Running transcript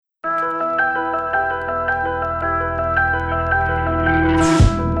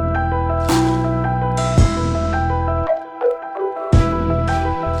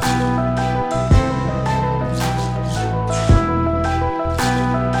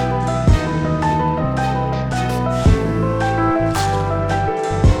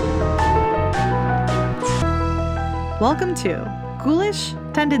Welcome to Ghoulish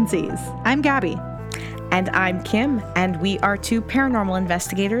Tendencies. I'm Gabby. And I'm Kim, and we are two paranormal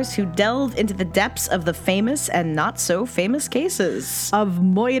investigators who delve into the depths of the famous and not so famous cases Of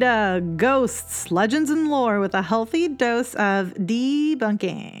Moida, ghosts, legends, and lore with a healthy dose of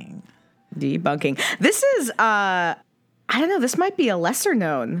debunking. This is, I don't know, this might be a lesser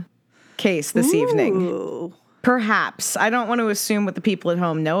known case this evening. Perhaps. I don't want to assume what the people at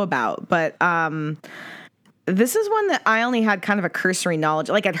home know about, but this is one that I only had kind of a cursory knowledge.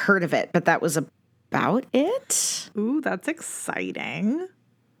 Like, I'd heard of it, but that was about it. Ooh, that's exciting.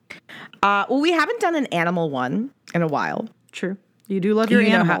 Well, we haven't done an animal one in a while. True. You do love your You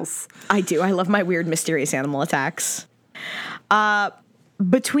know animals. I do. I love my weird, mysterious animal attacks.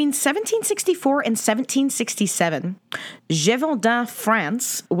 Between 1764 and 1767, Gévaudan,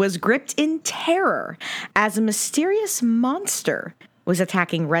 France, was gripped in terror as a mysterious monster was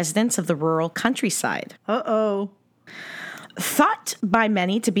attacking residents of the rural countryside. Uh-oh. Thought by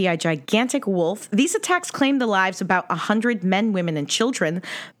many to be a gigantic wolf, these attacks claimed the lives of about 100 men, women, and children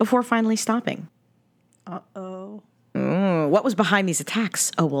before finally stopping. Uh-oh. What was behind these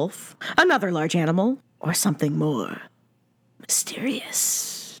attacks? A wolf? Another large animal? Or something more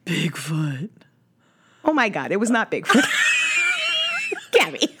mysterious? Bigfoot. Oh my God, it was not Bigfoot.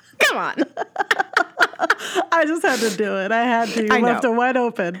 Gabby, come on. I just had to do it. I had to. You left it wide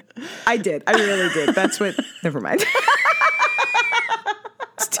open. I did. I really did. That's what. Never mind.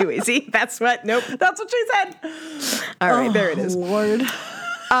 It's too easy. That's what. Nope. That's what she said. All right, there it is. Lord.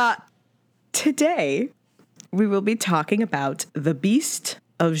 Today, we will be talking about the Beast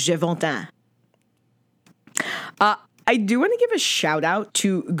of Gévaudan. I do want to give a shout out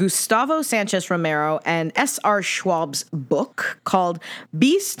to Gustavo Sanchez Romero and S.R. Schwab's book called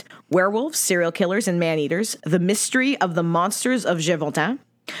Beast, Werewolves, Serial Killers, and Man-Eaters, The Mystery of the Monsters of Gévaudan,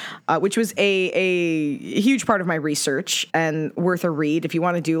 which was a huge part of my research and worth a read if you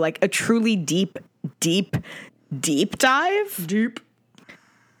want to do like a truly deep dive. Deep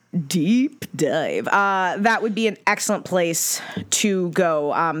dive. That would be an excellent place to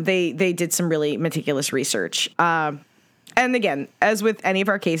go. They did some really meticulous research. And again, as with any of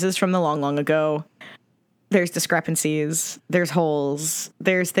our cases from the long ago, there's discrepancies, there's holes,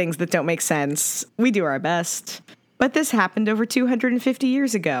 there's things that don't make sense. We do our best. But this happened over 250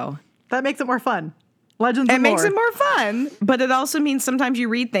 years ago. That makes it more fun. Legends and lore. It makes it more fun, but it also means sometimes you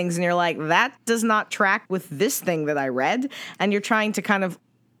read things and you're like, that does not track with this thing that I read. And you're trying to kind of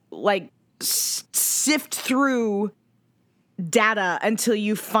like sift through data until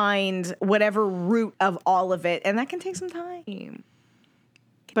you find whatever root of all of it, and that can take some time.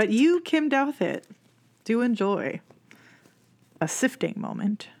 But you, Kim Douthit, do enjoy a sifting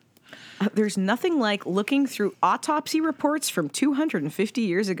moment. There's nothing like looking through autopsy reports from 250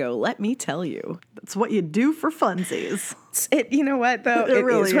 years ago, let me tell you. That's what you do for funsies. You know what, though? It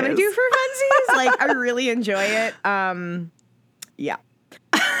really is what I do for funsies. Like, I really enjoy it. Yeah.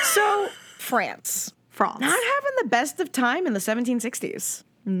 So, France. Not having the best of time in the 1760s.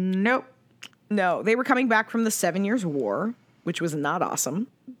 Nope. No, they were coming back from the 7 Years' War, which was not awesome.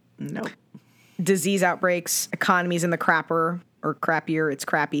 Nope. Disease outbreaks, economies in the crapper, or crappier, it's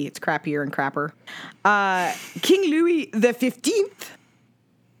crappy, it's crappier and crapper. King Louis the 15th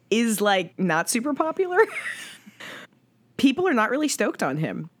is, like, not super popular. People are not really stoked on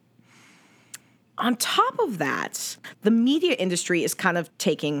him. On top of that, the media industry is kind of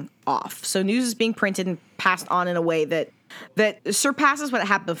taking off. So news is being printed and passed on in a way that surpasses what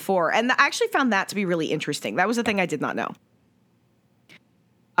happened before. And I actually found that to be really interesting. That was the thing I did not know.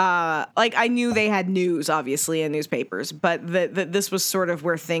 Like, I knew they had news, obviously, in newspapers, but this was sort of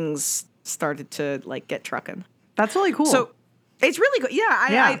where things started to, like, get trucking. That's really cool. So it's really good.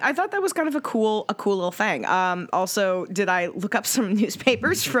 Yeah, I thought that was kind of a cool little thing. Also, did I look up some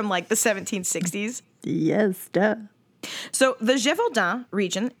newspapers from like the 1760s? Yes, duh. So the Gévaudan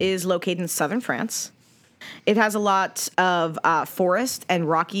region is located in southern France. It has a lot of forest and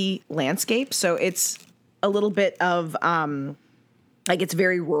rocky landscape. So it's a little bit of like it's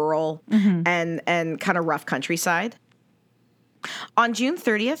very rural and kind of rough countryside. On June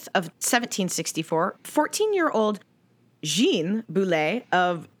 30th of 1764, 14-year-old Jean Boulet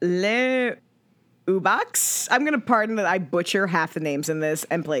of Les Ubacs, I'm going to pardon that I butcher half the names in this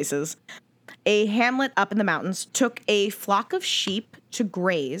and places, a hamlet up in the mountains, took a flock of sheep to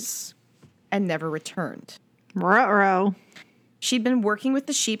graze and never returned. Ruh-roh. She'd been working with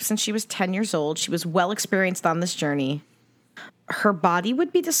the sheep since she was 10 years old. She was well experienced on this journey. Her body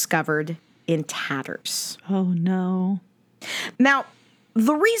would be discovered in tatters. Oh, no. Now,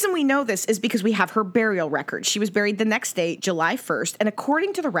 the reason we know this is because we have her burial record. She was buried the next day, July 1st, and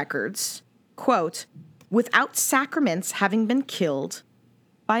according to the records, quote, without sacraments having been killed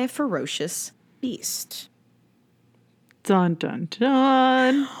by a ferocious beast. Dun, dun,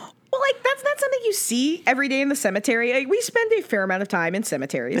 dun. Well, like, that's not something you see every day in the cemetery. Like, we spend a fair amount of time in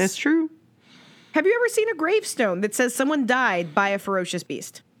cemeteries. That's true. Have you ever seen a gravestone that says someone died by a ferocious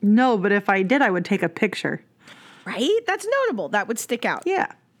beast? No, but if I did, I would take a picture. Right? That's notable. That would stick out.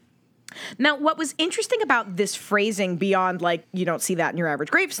 Yeah. Now, what was interesting about this phrasing beyond, like, you don't see that in your average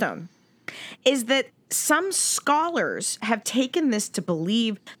gravestone, is that some scholars have taken this to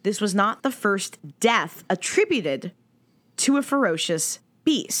believe this was not the first death attributed to a ferocious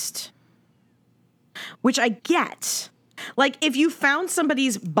beast. Which I get. Like, if you found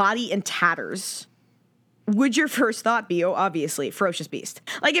somebody's body in tatters, would your first thought be, oh, obviously, ferocious beast?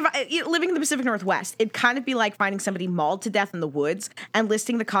 Like, living in the Pacific Northwest, it'd kind of be like finding somebody mauled to death in the woods and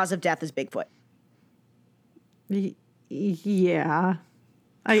listing the cause of death as Bigfoot. Yeah.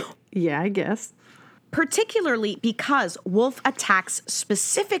 I guess. Particularly because wolf attacks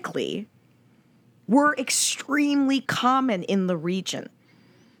specifically were extremely common in the region.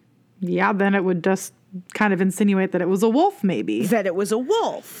 Yeah, then it would just kind of insinuate that it was a wolf, maybe. That it was a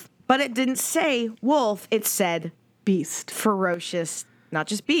wolf. But it didn't say wolf, it said Beast. ferocious, not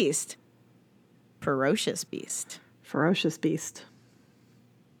just beast, ferocious beast. Ferocious beast.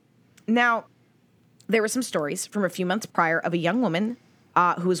 Now, there were some stories from a few months prior of a young woman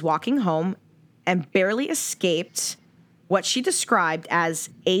who was walking home and barely escaped what she described as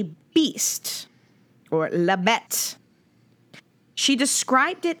a beast, or la bête. She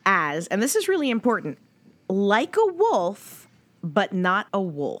described it as, and this is really important, like a wolf, but not a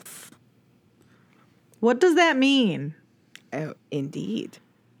wolf. What does that mean? Oh, indeed.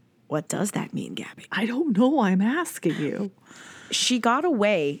 What does that mean, Gabby? I don't know. I'm asking you. She got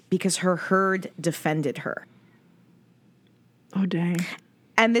away because her herd defended her. Oh, dang.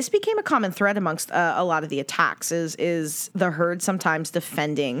 And this became a common thread amongst a lot of the attacks, is the herd sometimes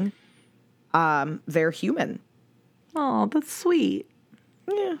defending their human. Oh, that's sweet.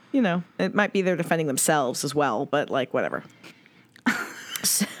 Yeah, you know, it might be they're defending themselves as well, but like, whatever.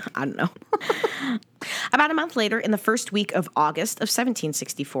 I don't know. About a month later, in the first week of August of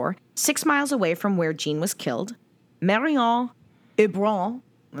 1764, 6 miles away from where Jean was killed, Marion Hébron,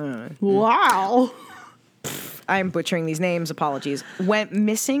 Wow. I'm butchering these names, apologies, went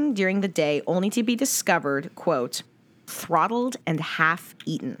missing during the day only to be discovered, quote, throttled and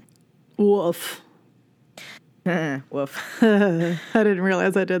half-eaten. Woof. Woof. I didn't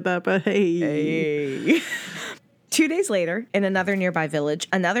realize I did that, but hey. 2 days later, in another nearby village,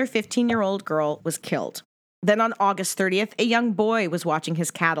 another 15-year-old girl was killed. Then on August 30th, a young boy was watching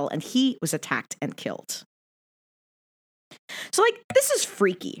his cattle, and he was attacked and killed. So, like, this is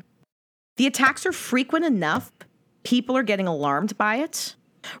freaky. The attacks are frequent enough. People are getting alarmed by it.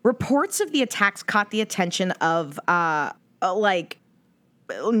 Reports of the attacks caught the attention of,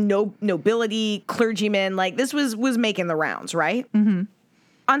 nobility, clergymen. Like, this was making the rounds, right? Mm-hmm.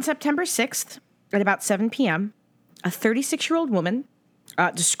 On September 6th, at about 7 p.m., a 36-year-old woman,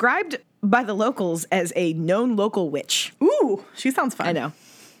 described by the locals as a known local witch. Ooh, she sounds fun. I know.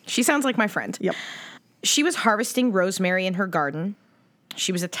 She sounds like my friend. Yep. She was harvesting rosemary in her garden.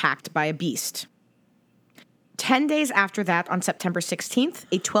 She was attacked by a beast. 10 days after that, on September 16th,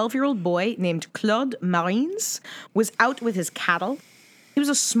 a 12-year-old boy named Claude Marins was out with his cattle. He was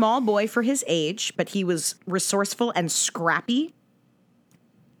a small boy for his age, but he was resourceful and scrappy.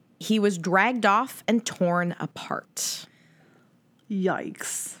 He was dragged off and torn apart.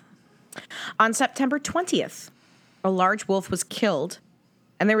 Yikes. On September 20th, a large wolf was killed,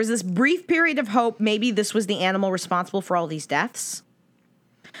 and there was this brief period of hope maybe this was the animal responsible for all these deaths.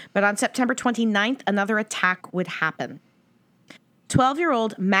 But on September 29th, another attack would happen.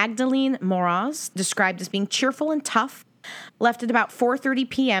 12-year-old Magdalene Moraz, described as being cheerful and tough, left at about 4:30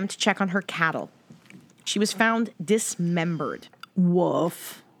 p.m. to check on her cattle. She was found dismembered.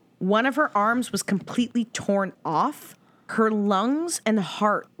 Woof. One of her arms was completely torn off. Her lungs and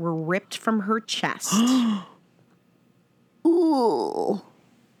heart were ripped from her chest. Ooh.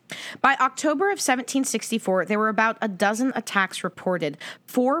 By October of 1764, there were about a dozen attacks reported,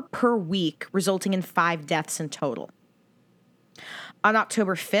 4 per week, resulting in 5 deaths in total. On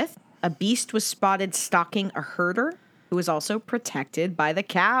October 5th, a beast was spotted stalking a herder who was also protected by the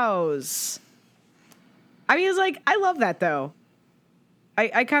cows. I mean, it's like, I love that, though.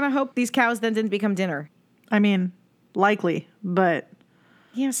 I kind of hope these cows then didn't become dinner. I mean, likely, but...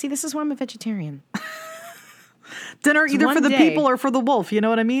 Yeah, see, this is why I'm a vegetarian. Dinner either one for the day. people or for the wolf, you know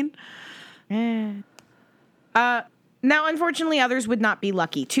what I mean? Now, unfortunately, others would not be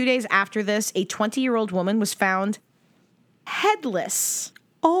lucky. 2 days after this, a 20-year-old woman was found headless.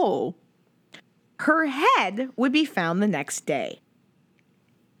 Oh. Her head would be found the next day.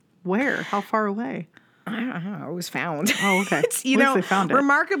 Where? How far away? I don't know. It was found. Oh, okay. It's, you At least know, they found it.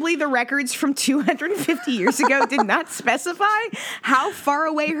 remarkably, the records from 250 years ago did not specify how far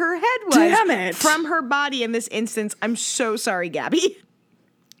away her head was Damn it. from her body in this instance. I'm so sorry, Gabby.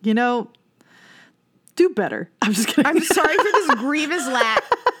 You know, do better. I'm just kidding. I'm sorry for this grievous lack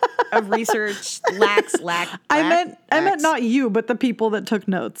of research. I meant not you, but the people that took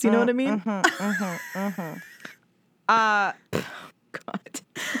notes. You know what I mean? God.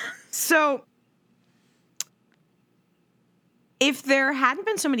 So, if there hadn't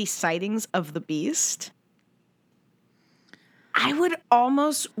been so many sightings of the beast, I would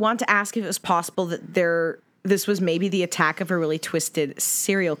almost want to ask if it was possible that this was maybe the attack of a really twisted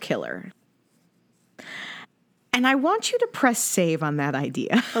serial killer. And I want you to press save on that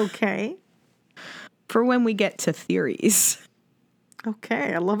idea Okay. for when we get to theories.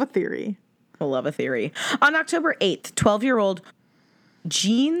 Okay. I love a theory. I love a theory. On October 8th, 12-year-old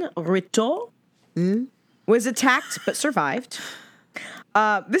Jean Rito was attacked but survived.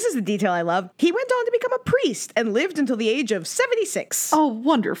 This is the detail I love. He went on to become a priest and lived until the age of 76. Oh,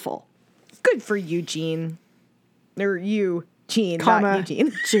 wonderful. Good for you, Jean. Or you, Jean, Comma, not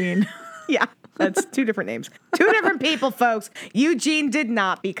Eugene. Jean. Yeah, that's two different names. Two different people, folks. Eugene did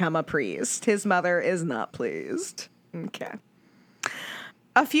not become a priest. His mother is not pleased. Okay.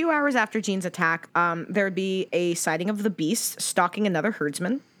 A few hours after Jean's attack, there would be a sighting of the beast stalking another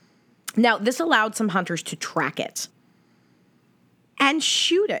herdsman. Now, this allowed some hunters to track it and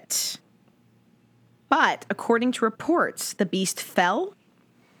shoot it. But according to reports, the beast fell,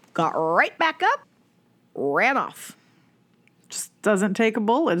 got right back up, ran off. Just doesn't take a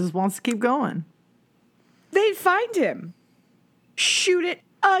bullet. Just wants to keep going. They'd find him, shoot it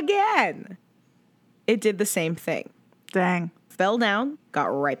again. It did the same thing. Dang. Fell down, got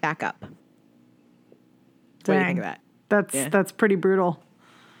right back up. What do you think of that? That's pretty brutal.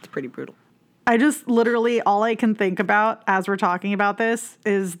 It's pretty brutal. I just literally all I can think about as we're talking about this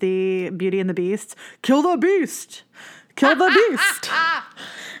is the Beauty and the Beast. Kill the beast. Kill the beast.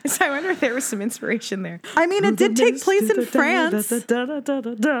 So I wonder if there was some inspiration there. I mean, it did take place in France. You're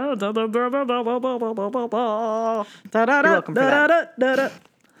welcome for that.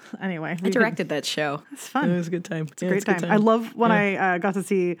 Anyway, I directed that show. It's fun. It was a good time. It's a great time. I love when I got to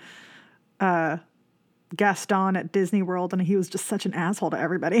see Gaston at Disney World, and he was just such an asshole to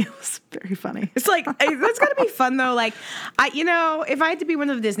everybody. It was very funny. It's like, that's got to be fun, though. Like, if I had to be one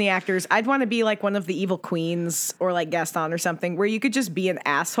of the Disney actors, I'd want to be like one of the evil queens or like Gaston or something, where you could just be an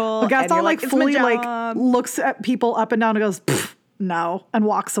asshole. Gaston like fully looks at people up and down and goes, no, and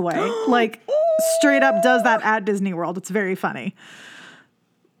walks away. Like straight up does that at Disney World. It's very funny.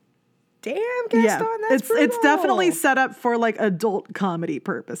 Damn, Gaston, that's brutal. It's definitely set up for like adult comedy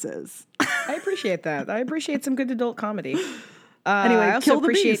purposes. I appreciate that. I appreciate some good adult comedy. Anyway, I also kill the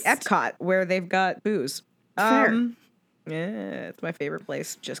appreciate beast. Epcot, where they've got booze. Fair. Yeah, it's my favorite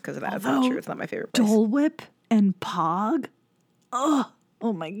place just because of that. It's not true. It's not my favorite place. Dole Whip and Pog. Oh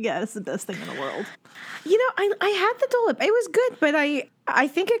my God, it's the best thing in the world. You know, I had the Dole Whip. It was good, but I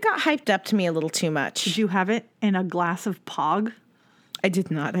think it got hyped up to me a little too much. Did you have it in a glass of Pog? I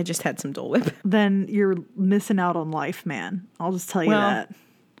did not. I just had some Dole Whip. Then you're missing out on life, man. I'll just tell you that.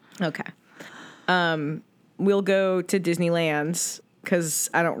 Okay. We'll go to Disneyland because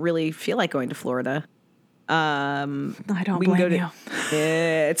I don't really feel like going to Florida. I don't We can blame go to. you.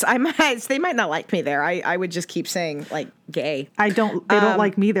 They might not like me there. I would just keep saying like gay. They don't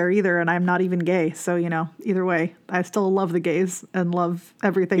like me there either, and I'm not even gay. So, either way, I still love the gays and love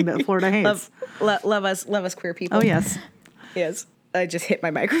everything that Florida hates. love us queer people. Oh, yes. Yes. I just hit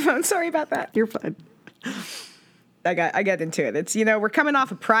my microphone. Sorry about that. You're fine. I got into it. It's, we're coming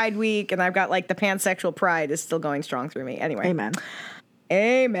off of Pride Week, and I've got like the pansexual pride is still going strong through me. Anyway.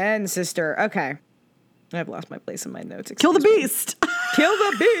 Amen, sister. Okay. I've lost my place in my notes. Kill the beast. Kill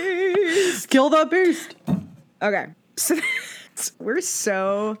the beast. Kill the beast. Okay. So we're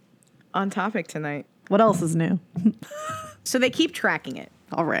so on topic tonight. What else is new? So they keep tracking it.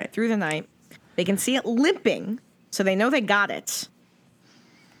 All right. Through the night. They can see it limping, so they know they got it.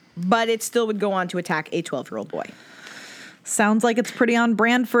 But it still would go on to attack a 12-year-old boy. Sounds like it's pretty on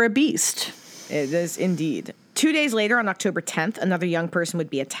brand for a beast. It is indeed. 2 days later, on October 10th, another young person would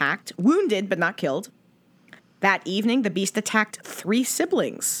be attacked, wounded but not killed. That evening, the beast attacked 3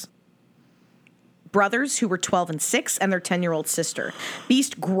 siblings. Brothers who were 12 and 6 and their 10-year-old sister.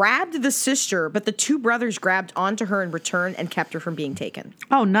 Beast grabbed the sister, but the 2 brothers grabbed onto her in return and kept her from being taken.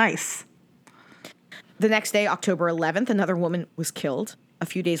 Oh, nice. The next day, October 11th, another woman was killed. A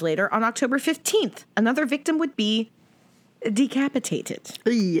few days later, on October 15th, another victim would be decapitated.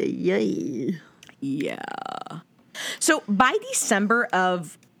 Yeah. So by December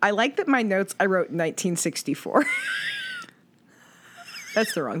of, I like that my notes, I wrote 1964.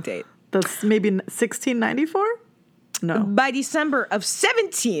 That's the wrong date. That's maybe 1694? No. By December of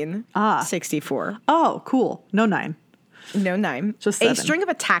 1764. Oh, cool. No 9. No 9. Just a 7. string of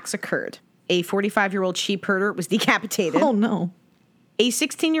attacks occurred. A 45-year-old sheep herder was decapitated. Oh, no. A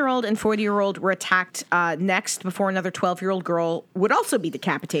 16-year-old and 40-year-old were attacked next before another 12-year-old girl would also be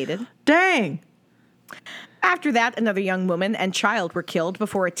decapitated. Dang. After that, another young woman and child were killed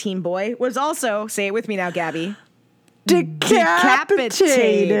before a teen boy was also, say it with me now, Gabby,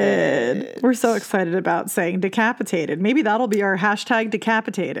 Decapitated. We're so excited about saying decapitated. Maybe that'll be our hashtag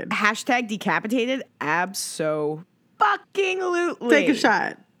decapitated. Hashtag decapitated? Abso-fucking-lutely. Take a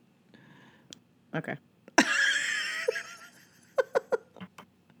shot. Okay.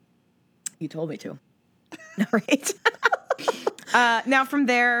 You told me to. All right. Now from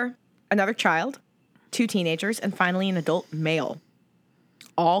there, another child, 2 teenagers, and finally an adult male.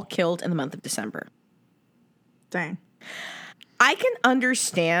 All killed in the month of December. Dang. I can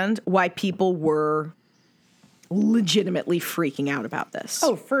understand why people were legitimately freaking out about this.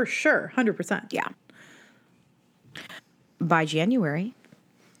 Oh, for sure. 100%. Yeah. By January,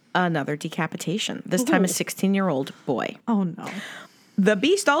 another decapitation. This time a 16-year-old boy. Oh, no. The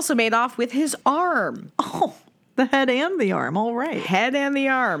beast also made off with his arm. Oh, the head and the arm. All right. Head and the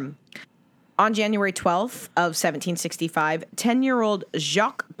arm. On January 12th of 1765, 10-year-old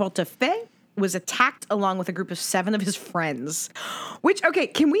Jacques Portefeuille was attacked along with a group of 7 of his friends. Which, okay,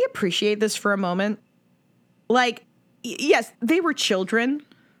 can we appreciate this for a moment? Like, yes, they were children,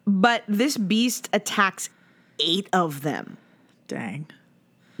 but this beast attacks 8 of them. Dang.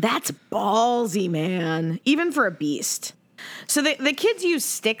 That's ballsy, man. Even for a beast. So the kids used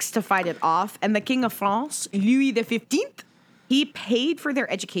sticks to fight it off, and the King of France, Louis XV, he paid for their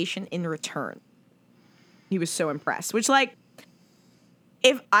education in return. He was so impressed. Which, like,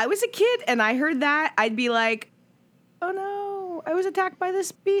 if I was a kid and I heard that, I'd be like, oh no, I was attacked by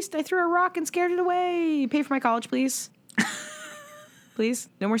this beast. I threw a rock and scared it away. Pay for my college, please. Please.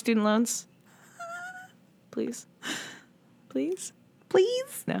 No more student loans. Please. Please.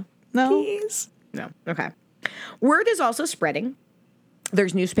 Please? No. No? Please. No. Okay. Word is also spreading.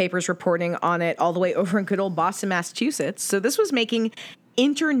 There's newspapers reporting on it all the way over in good old Boston, Massachusetts. So this was making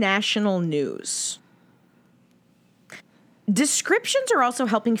international news. Descriptions are also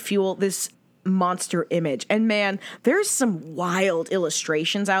helping fuel this monster image. And man, there's some wild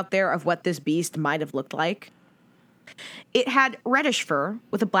illustrations out there of what this beast might have looked like. It had reddish fur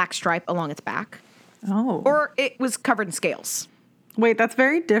with a black stripe along its back. Oh. Or it was covered in scales. Wait, that's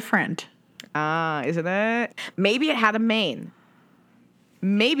very different. Isn't it? Maybe it had a mane.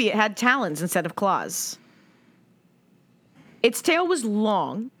 Maybe it had talons instead of claws. Its tail was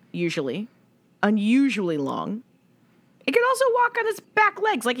long, usually. Unusually long. It could also walk on its back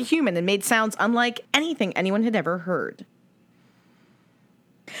legs like a human and made sounds unlike anything anyone had ever heard.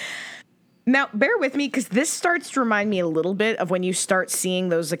 Now, bear with me, because this starts to remind me a little bit of when you start seeing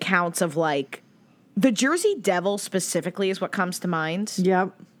those accounts of, like, the Jersey Devil specifically is what comes to mind.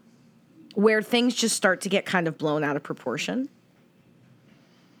 Yep. Where things just start to get kind of blown out of proportion.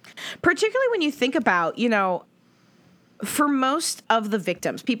 Particularly when you think about, you know, for most of the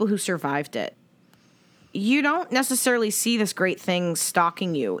victims, people who survived it, you don't necessarily see this great thing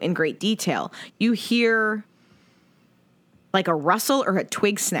stalking you in great detail. You hear like a rustle or a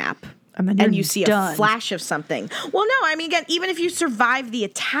twig snap, and you see a flash of something. Well, no, I mean, again, even if you survive the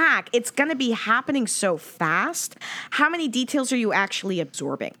attack, it's going to be happening so fast. How many details are you actually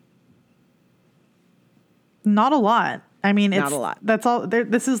absorbing? Not a lot. I mean, it's not a lot. That's all.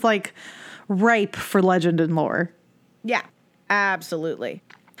 This is like ripe for legend and lore. Yeah, absolutely.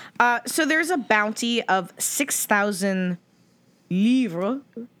 So there's a bounty of 6,000 livres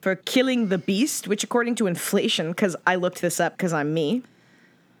for killing the beast, which according to inflation, because I looked this up because I'm me,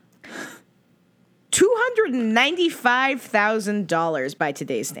 $295,000 by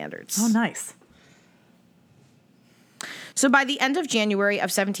today's standards. Oh, nice. So by the end of January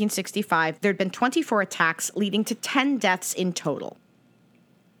of 1765, there'd been 24 attacks, leading to 10 deaths in total.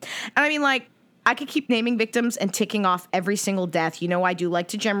 And I mean, like, I could keep naming victims and ticking off every single death. You know, I do like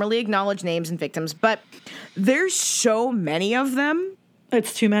to generally acknowledge names and victims, but there's so many of them.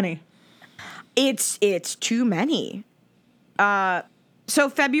 It's too many. It's too many. So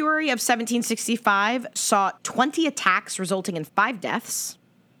February of 1765 saw 20 attacks resulting in 5 deaths.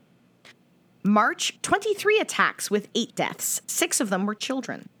 March, 23 attacks with 8 deaths. 6 of them were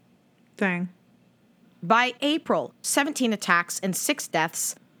children. Dang. By April, 17 attacks and 6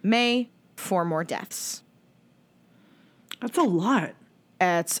 deaths. May, 4 more deaths. That's a lot.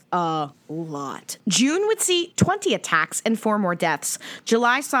 It's a lot. June would see 20 attacks and 4 more deaths.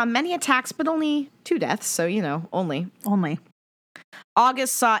 July saw many attacks, but only 2 deaths. So, only. Only.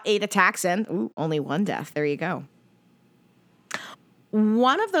 August saw 8 attacks and only 1 death. There you go.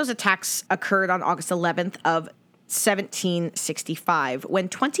 One of those attacks occurred on August 11th of 1765 when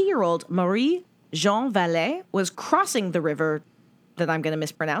 20-year-old Marie Jean Vallée was crossing the river that I'm going to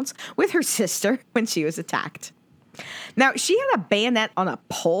mispronounce with her sister when she was attacked. Now, she had a bayonet on a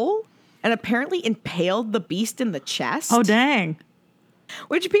pole and apparently impaled the beast in the chest. Oh, dang.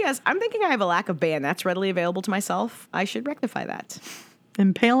 Which, P.S., I'm thinking I have a lack of bayonets readily available to myself. I should rectify that.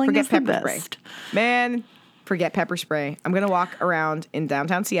 Impaling is the pepper best. spray. Man, forget pepper spray. I'm going to walk around in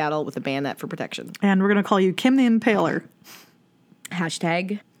downtown Seattle with a bayonet for protection. And we're going to call you Kim the Impaler.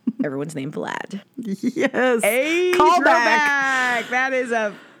 Hashtag everyone's name Vlad. Yes. Hey, callback. That is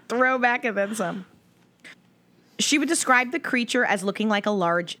a throwback and then some. She would describe the creature as looking like a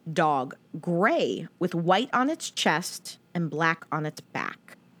large dog, gray with white on its chest and black on its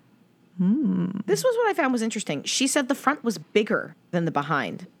back. This was what I found was interesting. She said the front was bigger than the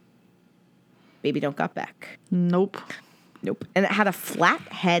behind. Baby don't got back. Nope. And it had a flat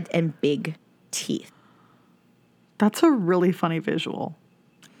head and big teeth. That's a really funny visual.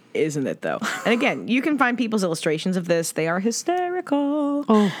 Isn't it, though? And again, you can find people's illustrations of this. They are hysterical.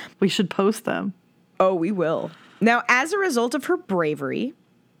 Oh, we should post them. Oh, we will. Now, as a result of her bravery,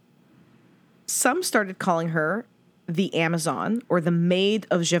 some started calling her the Amazon or the Maid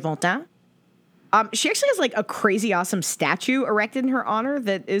of Gévaudan. She actually has like a crazy awesome statue erected in her honor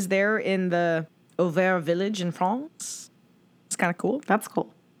that is there in the Auvers village in France. It's kind of cool. That's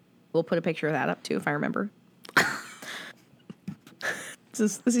cool. We'll put a picture of that up too, if I remember.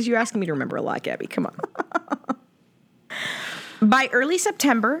 This is you asking me to remember a lot, Gabby. Come on. By early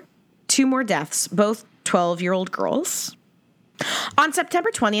September, 2 more deaths, both 12-year-old girls. On September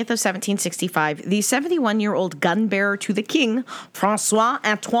 20th of 1765, the 71-year-old gun bearer to the king, François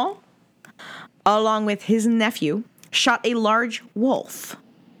Antoine, along with his nephew, shot a large wolf.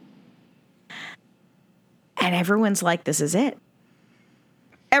 And everyone's like, this is it.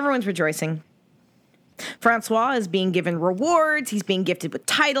 Everyone's rejoicing. Francois is being given rewards. He's being gifted with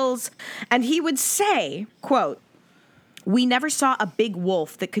titles. And he would say, quote, "We never saw a big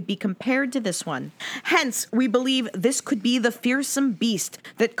wolf that could be compared to this one. Hence, we believe this could be the fearsome beast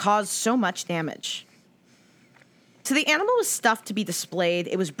that caused so much damage." So the animal was stuffed to be displayed.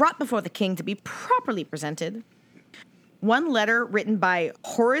 It was brought before the king to be properly presented. One letter written by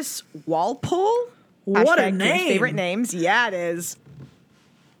Horace Walpole. What a King's name. favorite names. Yeah, it is.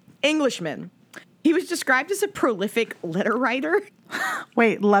 Englishman. He was described as a prolific letter writer.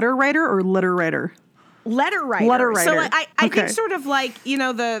 Wait, letter writer or litter writer? Letter writer. Letter writer. So like, I Okay. think sort of like,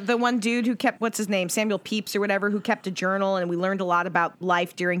 the one dude who kept, what's his name? Samuel Pepys or whatever, who kept a journal, and we learned a lot about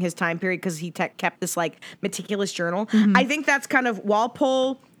life during his time period because he kept this like meticulous journal. Mm-hmm. I think that's kind of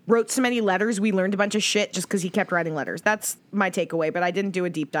Walpole wrote so many letters, we learned a bunch of shit just because he kept writing letters. That's my takeaway, but I didn't do a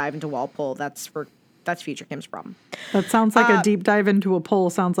deep dive into Walpole. That's future Kim's problem. That sounds like a deep dive into a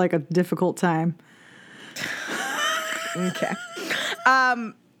poll. Sounds like a difficult time. Okay.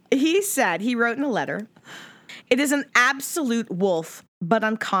 He wrote in a letter, "It is an absolute wolf, but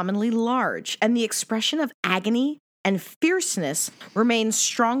uncommonly large, and the expression of agony and fierceness remains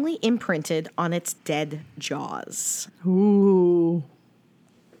strongly imprinted on its dead jaws." Ooh.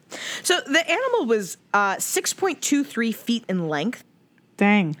 So the animal was 6.23 feet in length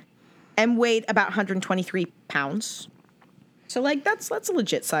Dang. and weighed about 123 pounds. So like that's a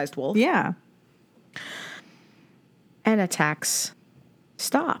legit sized wolf. Yeah. And attacks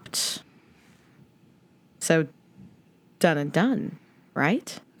stopped. So done and done,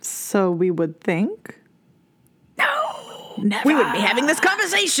 right? So we would think. No, never. We wouldn't be having this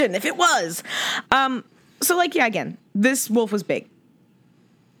conversation if it was. So like, yeah, again, this wolf was big,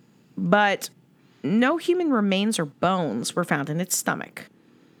 but no human remains or bones were found in its stomach,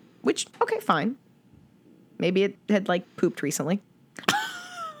 which, okay, fine. Maybe it had like pooped recently.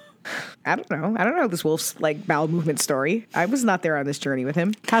 I don't know this wolf's like bowel movement story. I was not there on this journey with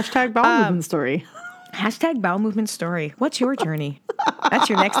him. Hashtag bowel movement story. Hashtag bowel movement story. What's your journey? That's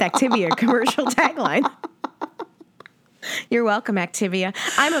your next Activia commercial tagline. You're welcome, Activia.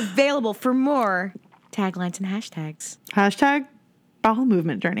 I'm available for more taglines and hashtags. Hashtag bowel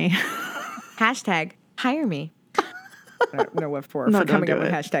movement journey. Hashtag hire me. I don't know what for. No, For don't coming do up with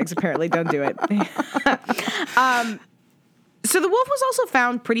it. hashtags, apparently. Don't do it. So the wolf was also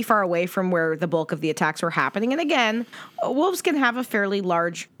found pretty far away from where the bulk of the attacks were happening. And again, wolves can have a fairly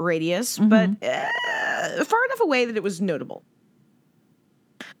large radius, but far enough away that it was notable.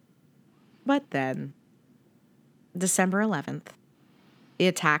 But then, December 11th, the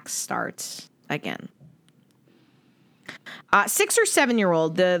attack starts again. 6 or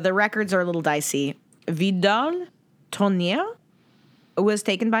 7-year-old, the records are a little dicey. Vidal Tonnier was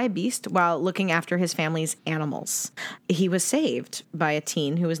taken by a beast while looking after his family's animals. He was saved by a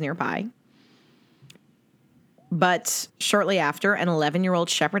teen who was nearby. But shortly after, an 11-year-old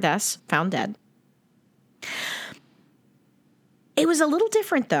shepherdess found dead. It was a little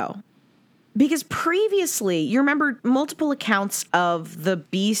different, though, because previously, you remember multiple accounts of the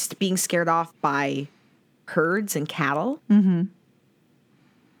beast being scared off by herds and cattle? Mm-hmm.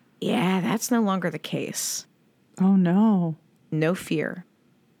 Yeah, that's no longer the case. Oh, no. No fear.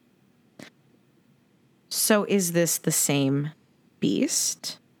 So is this the same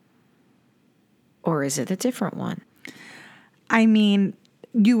beast? Or is it a different one? I mean,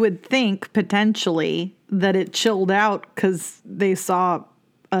 you would think potentially that it chilled out because they saw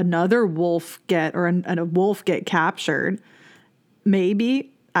another wolf get, or a wolf get captured.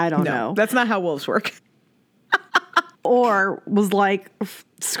 Maybe. I don't know. That's not how wolves work. Or was like,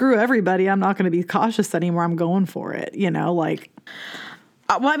 screw everybody. I'm not going to be cautious anymore. I'm going for it. You know, like.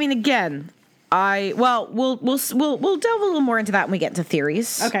 Well, I mean, again, we'll delve a little more into that when we get into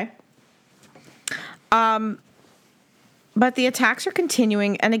theories. Okay. But the attacks are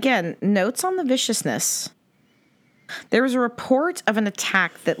continuing, and again, notes on the viciousness. There was a report of an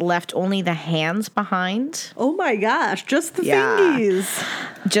attack that left only the hands behind. Oh my gosh, just the fingies.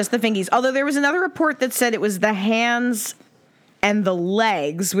 Just the fingies. Although there was another report that said it was the hands and the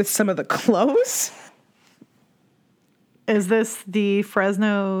legs with some of the clothes. Is this the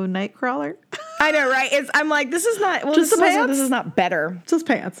Fresno Nightcrawler? I know, right? I'm like, this is not, well, Just the pants? this is not better. Just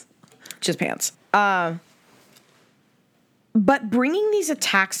pants. Just pants. But bringing these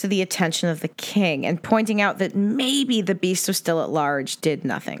attacks to the attention of the king and pointing out that maybe the beast was still at large did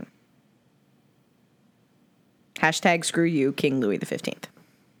nothing. Hashtag screw you, King Louis XV.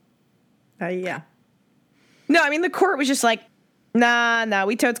 Yeah. No, I mean, the court was just like, nah,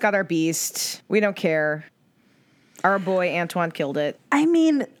 we totes got our beast. We don't care. Our boy Antoine killed it. I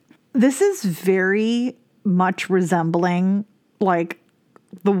mean, this is very much resembling, like,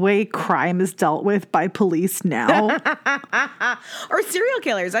 the way crime is dealt with by police now. Or serial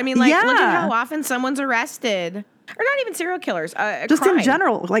killers. I mean, like, look at Yeah. how often someone's arrested. Or not even serial killers. Just crime. in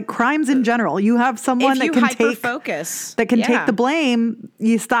general, like crimes in general. You have someone If you that can take hyper-focus. take the blame,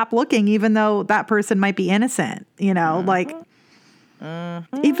 you stop looking even though that person might be innocent, you know, like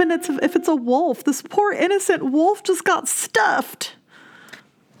even if it's a wolf, this poor innocent wolf just got stuffed.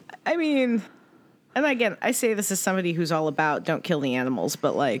 I mean, and again, I say this as somebody who's all about don't kill the animals,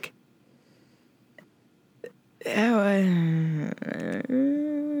 but like, okay,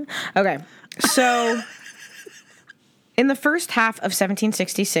 so in the first half of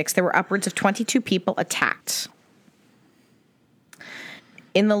 1766, there were upwards of 22 people attacked.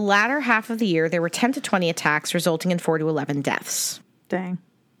 In the latter half of the year, there were 10 to 20 attacks, resulting in 4 to 11 deaths. Dang.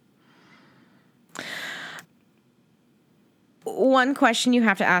 One question you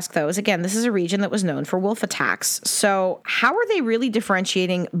have to ask, though, is, again, this is a region that was known for wolf attacks. So how are they really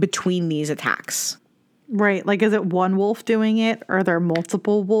differentiating between these attacks? Right. Like, is it one wolf doing it? Are there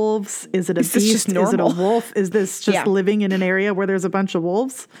multiple wolves? Is it a Is this beast? just Is it a normal? wolf? Is this just living in an area where there's a bunch of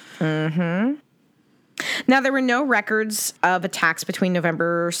wolves? Mm-hmm. Now, there were no records of attacks between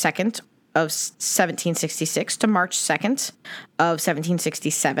November 2nd of 1766 to March 2nd of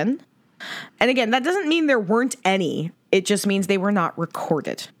 1767. And again, that doesn't mean there weren't any. It just means they were not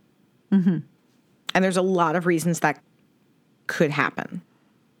recorded. Mm-hmm. And there's a lot of reasons that could happen.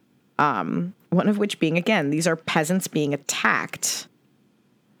 One of which being, again, these are peasants being attacked.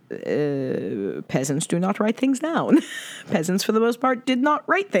 Peasants do not write things down. Peasants, for the most part, did not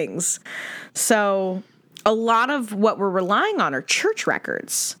write things. So a lot of what we're relying on are church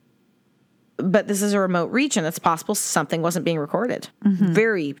records. But this is a remote region. It's possible something wasn't being recorded. Mm-hmm.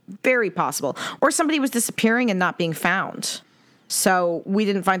 Very, very possible. Or somebody was disappearing and not being found. So we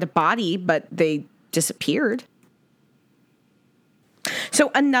didn't find a body, but they disappeared. So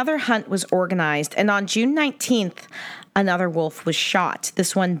another hunt was organized, and on June 19th, another wolf was shot,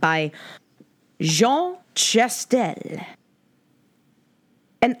 this one by Jean Chastel.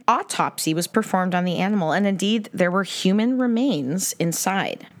 An autopsy was performed on the animal, and indeed, there were human remains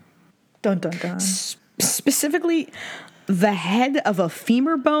inside. Dun, dun, dun. Specifically, the head of a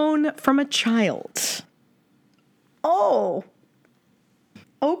femur bone from a child. Oh.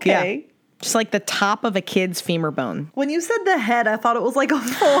 Okay. Yeah. Just like the top of a kid's femur bone. When you said the head, I thought it was like a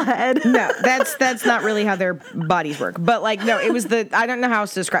full head. No, that's not really how their bodies work. But like, no, it was I don't know how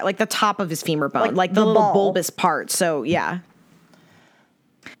else to describe, like the top of his femur bone, like the little ball. bulbous part. So yeah.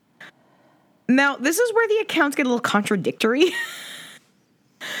 Now, this is where the accounts get a little contradictory.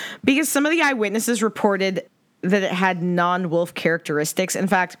 Because some of the eyewitnesses reported that it had non-wolf characteristics. In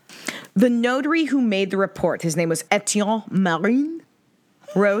fact, the notary who made the report, his name was Etienne Marine,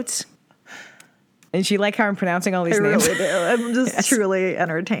 wrote, and she like how I'm pronouncing all these names. Really do. I'm just truly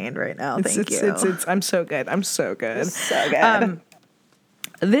entertained right now. Thank you. I'm so good. I'm so good. So good.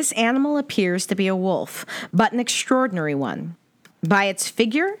 This animal appears to be a wolf, but an extraordinary one. By its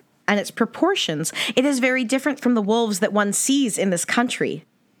figure and its proportions, it is very different from the wolves that one sees in this country.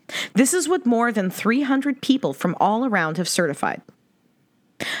 This is what more than 300 people from all around have certified.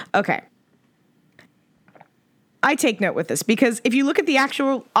 Okay. I take note with this because if you look at the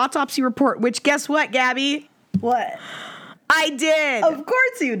actual autopsy report, which guess what, Gabby? What? I did. Of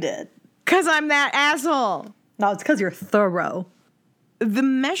course you did. Because I'm that asshole. No, it's because you're thorough. The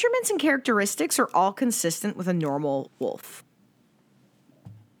measurements and characteristics are all consistent with a normal wolf.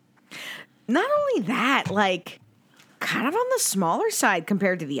 Not only that, like, kind of on the smaller side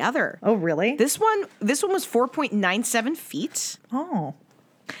compared to the other. Oh, really? This one was 4.97 feet Oh,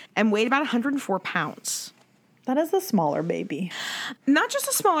 and weighed about 104 pounds. that is a smaller baby. Not just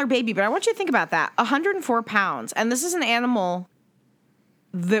a smaller baby, but I want you to think about that. 104 pounds. And this is an animal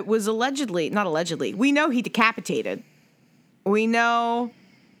that was we know he decapitated. We know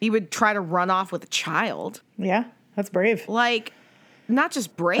he would try to run off with a child. Yeah, that's brave. Like, not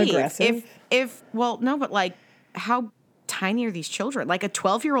just brave. Aggressive. But like, how tiny are these children? Like a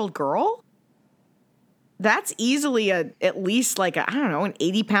 12-year-old girl? That's easily at least like an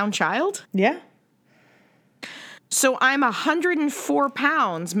 80-pound child. Yeah. So I'm 104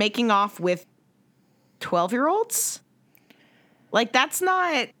 pounds making off with 12-year-olds? Like, that's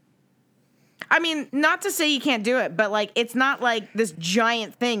not... I mean, not to say you can't do it, but like, it's not like this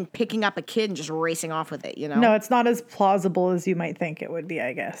giant thing picking up a kid and just racing off with it, you know? No, it's not as plausible as you might think it would be,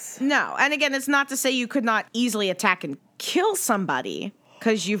 I guess. No. And again, it's not to say you could not easily attack and kill somebody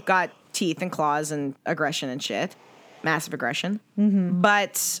because you've got teeth and claws and aggression and shit. Massive aggression. Mm-hmm.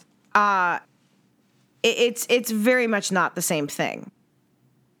 But it's very much not the same thing.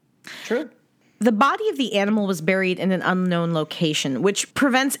 True. The body of the animal was buried in an unknown location, which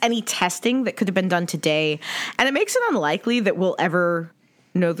prevents any testing that could have been done today. And it makes it unlikely that we'll ever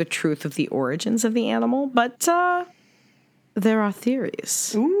know the truth of the origins of the animal. But there are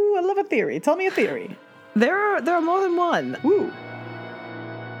theories. Ooh, I love a theory. Tell me a theory. There are more than one. Ooh.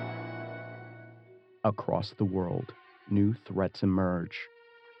 Across the world, new threats emerge.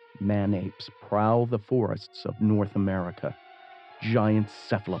 Man-apes prowl the forests of North America. Giant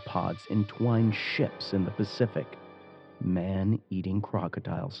cephalopods entwine ships in the Pacific. Man-eating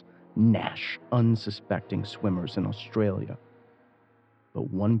crocodiles gnash unsuspecting swimmers in Australia.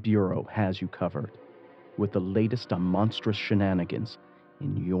 But one bureau has you covered, with the latest on monstrous shenanigans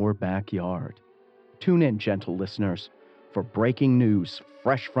in your backyard. Tune in, gentle listeners, for breaking news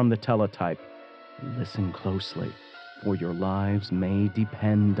fresh from the teletype. Listen closely, for your lives may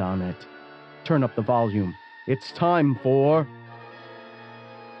depend on it. Turn up the volume. It's time for...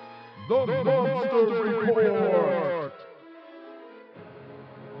 The Monster Report!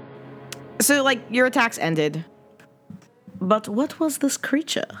 So, like, your attacks ended. But what was this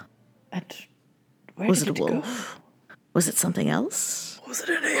creature? Was it a wolf? Was it something else? Was it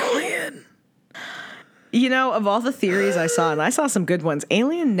an alien? You know, of all the theories I saw, and I saw some good ones,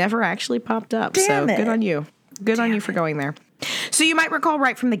 alien never actually popped up. Damn so it. good on you. Good on you for going there. So you might recall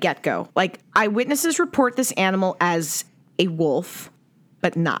right from the get-go, like, eyewitnesses report this animal as a wolf,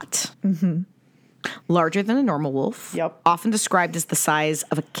 but not. Mm-hmm. Larger than a normal wolf. Yep. Often described as the size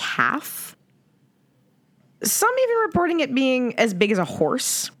of a calf. Some even reporting it being as big as a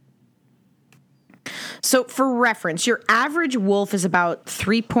horse. So for reference, your average wolf is about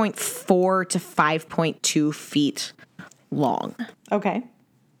 3.4 to 5.2 feet long. Okay.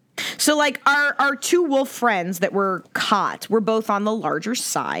 So like our two wolf friends that were caught were both on the larger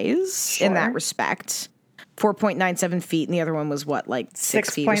size in that Sure. respect. 4.97 feet, and the other one was what, like 6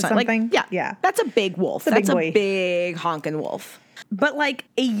 feet or point something? something? Like, yeah, Yeah. that's a big wolf. It's a big That's boy. a big honking wolf. But like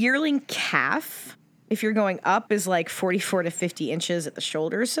a yearling calf, if you're going up, is like 44 to 50 inches at the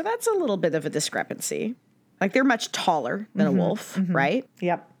shoulders. So that's a little bit of a discrepancy. Like they're much taller than a wolf, right?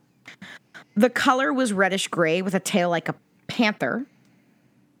 Yep. The color was reddish gray with a tail like a panther.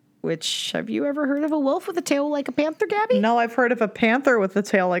 Which, have you ever heard of a wolf with a tail like a panther, Gabby? No, I've heard of a panther with a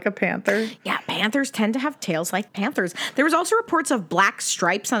tail like a panther. Yeah, panthers tend to have tails like panthers. There was also reports of black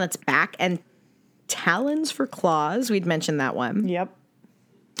stripes on its back and talons for claws. We'd mentioned that one. Yep.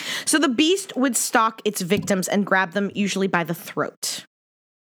 So the beast would stalk its victims and grab them usually by the throat.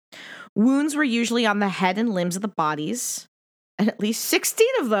 Wounds were usually on the head and limbs of the bodies, and at least 16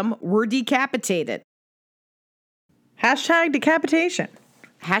 of them were decapitated. Hashtag decapitation.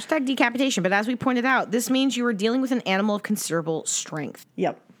 Hashtag decapitation. But as we pointed out, this means you are dealing with an animal of considerable strength.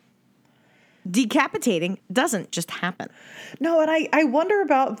 Yep. Decapitating doesn't just happen. No, and I wonder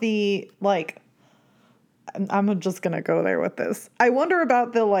about the, like, I'm just going to go there with this. I wonder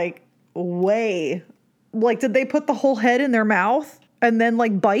about the, like, way. Like, did they put the whole head in their mouth and then,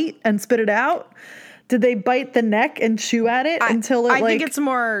 like, bite and spit it out? Did they bite the neck and chew at it until it, I think it's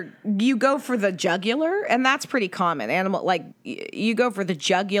more, you go for the jugular, and that's pretty common. Animal, like, you go for the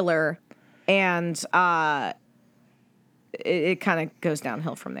jugular, and it kind of goes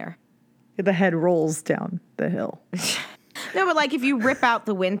downhill from there. The head rolls down the hill. No, but, like, if you rip out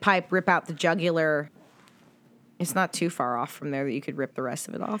the windpipe, rip out the jugular, it's not too far off from there that you could rip the rest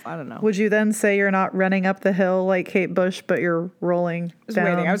of it off. I don't know. Would you then say you're not running up the hill like Kate Bush, but you're rolling down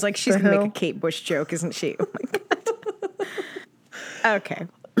Waiting. I was like, she's the going to hill? make a Kate Bush joke, isn't she? Oh, my God. Okay.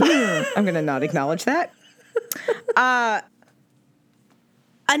 I'm going to not acknowledge that.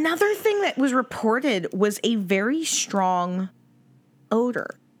 Another thing that was reported was a very strong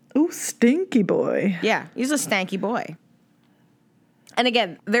odor. Ooh, stinky boy. Yeah, he's a stanky boy. And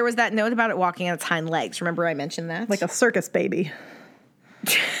again, there was that note about it walking on its hind legs. Remember I mentioned that? Like a circus baby.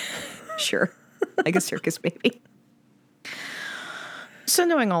 Sure. Like a circus baby. So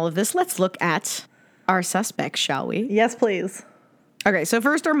knowing all of this, let's look at our suspects, shall we? Yes, please. Okay, so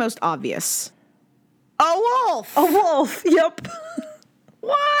first our most obvious. A wolf! A wolf. Yep.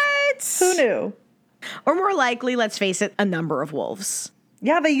 What? Who knew? Or more likely, let's face it, a number of wolves.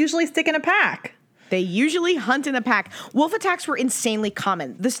 Yeah, they usually stick in a pack. They usually hunt in a pack. Wolf attacks were insanely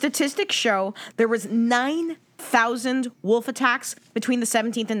common. The statistics show there was 9,000 wolf attacks between the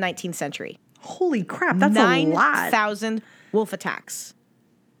 17th and 19th century. Holy crap, that's a lot. 9,000 wolf attacks.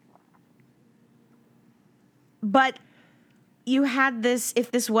 But you had this, if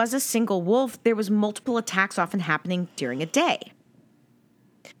this was a single wolf, there was multiple attacks often happening during a day.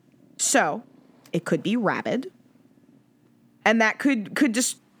 So it could be rabid. And that could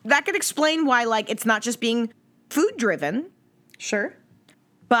explain why, like, it's not just being food driven. Sure.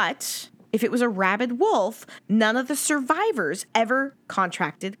 But if it was a rabid wolf, none of the survivors ever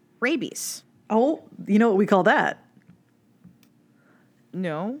contracted rabies. Oh, you know what we call that?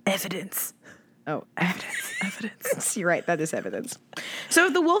 No. Evidence. Oh, Evidence. you're right. That is evidence. So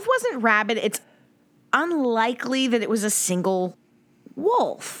if the wolf wasn't rabid, it's unlikely that it was a single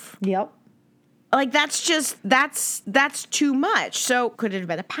wolf. Yep. Like, that's too much. So could it have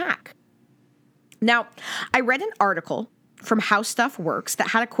been a pack? Now, I read an article from How Stuff Works that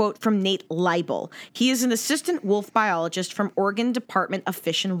had a quote from Nate Leibel. He is an assistant wolf biologist from Oregon Department of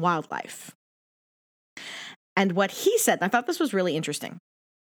Fish and Wildlife. And what he said, and I thought this was really interesting.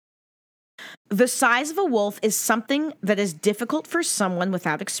 The size of a wolf is something that is difficult for someone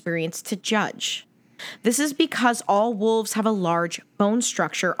without experience to judge. This is because all wolves have a large bone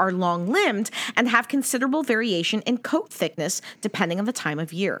structure, are long-limbed, and have considerable variation in coat thickness depending on the time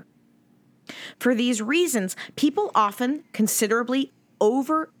of year. For these reasons, people often considerably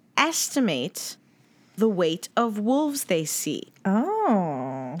overestimate the weight of wolves they see.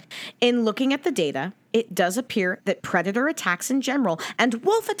 Oh. In looking at the data, it does appear that predator attacks in general, and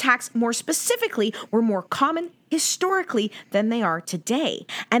wolf attacks more specifically, were more common historically than they are today,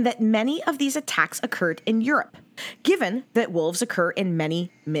 and that many of these attacks occurred in Europe. Given that wolves occur in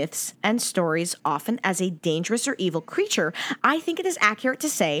many myths and stories, often as a dangerous or evil creature, I think it is accurate to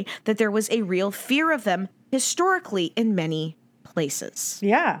say that there was a real fear of them historically in many places.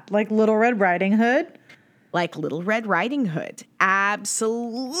 Yeah, like Little Red Riding Hood. Like Little Red Riding Hood.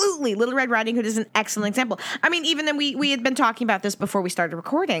 Absolutely. Little Red Riding Hood is an excellent example. I mean, even then we had been talking about this before we started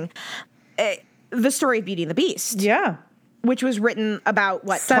recording. The story of Beauty and the Beast. Yeah. Which was written about,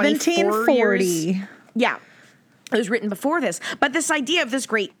 what, 1740. Yeah. It was written before this. But this idea of this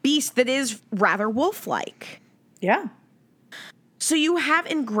great beast that is rather wolf-like. Yeah. So you have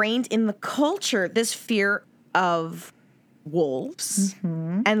ingrained in the culture this fear of wolves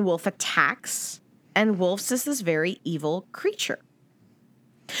and wolf attacks. And wolves is this very evil creature.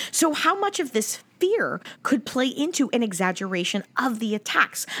 So how much of this fear could play into an exaggeration of the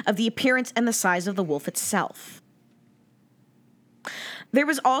attacks, of the appearance and the size of the wolf itself? There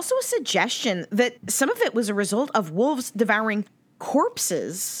was also a suggestion that some of it was a result of wolves devouring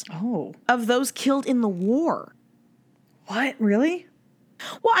corpses of those killed in the war. What? Really?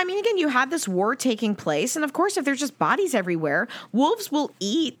 Well, I mean, again, you had this war taking place, and of course, if there's just bodies everywhere, wolves will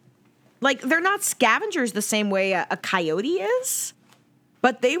eat. Like, they're not scavengers the same way a coyote is,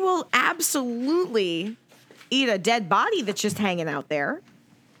 but they will absolutely eat a dead body that's just hanging out there.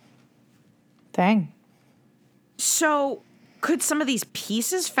 Dang. So could some of these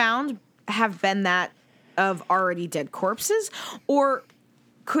pieces found have been that of already dead corpses? Or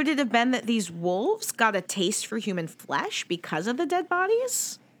could it have been that these wolves got a taste for human flesh because of the dead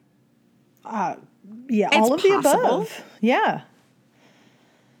bodies? Yeah, It's all of the possible. above. Yeah.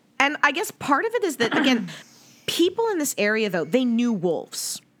 And I guess part of it is that, again, people in this area, though, they knew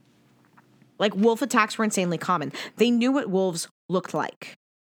wolves. Like, wolf attacks were insanely common. They knew what wolves looked like.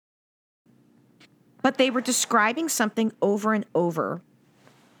 But they were describing something over and over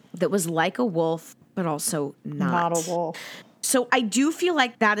that was like a wolf, but also not. Not a wolf. So I do feel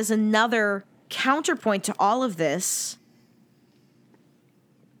like that is another counterpoint to all of this.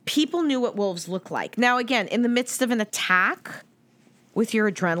 People knew what wolves look like. Now, again, in the midst of an attack with your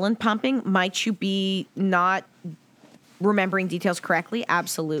adrenaline pumping, might you be not remembering details correctly?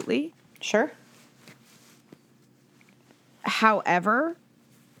 Absolutely. Sure. However,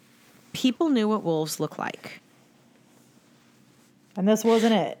 people knew what wolves look like. And this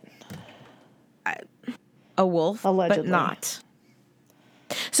wasn't it. A wolf, Allegedly. but not.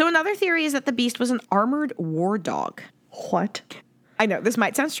 So another theory is that the beast was an armored war dog. What? I know, this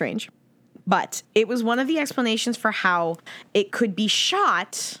might sound strange, but it was one of the explanations for how it could be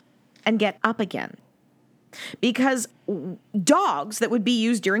shot and get up again. Because dogs that would be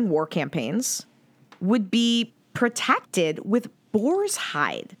used during war campaigns would be protected with boar's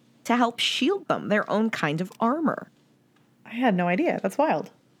hide to help shield them, their own kind of armor. I had no idea. That's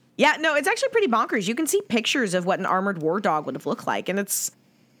wild. Yeah, no, it's actually pretty bonkers. You can see pictures of what an armored war dog would have looked like, and it's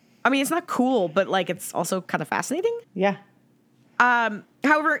not cool, but like it's also kind of fascinating. Yeah.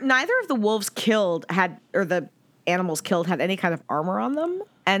 However, neither of the wolves killed or the animals killed had any kind of armor on them.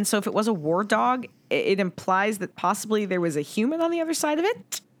 And so if it was a war dog, it implies that possibly there was a human on the other side of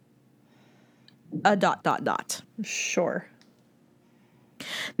it. Sure.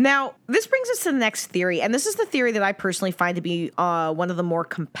 Now, this brings us to the next theory, and this is the theory that I personally find to be one of the more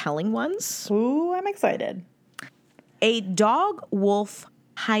compelling ones. Ooh, I'm excited. A dog-wolf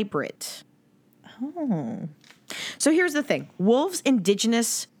hybrid. Oh. So here's the thing. Wolves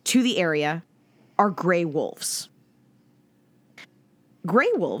indigenous to the area are gray wolves. Gray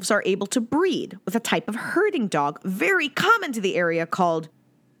wolves are able to breed with a type of herding dog very common to the area called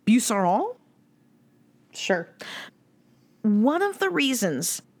Buceron. Sure. One of the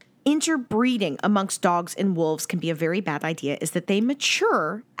reasons interbreeding amongst dogs and wolves can be a very bad idea is that they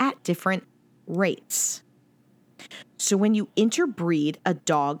mature at different rates. So when you interbreed a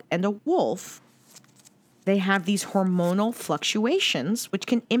dog and a wolf, they have these hormonal fluctuations which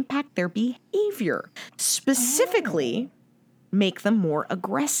can impact their behavior, specifically make them more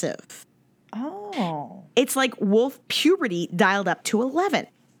aggressive. Oh. It's like wolf puberty dialed up to 11.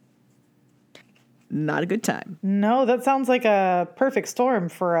 Not a good time. No, that sounds like a perfect storm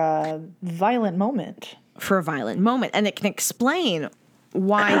for a violent moment. For a violent moment. And it can explain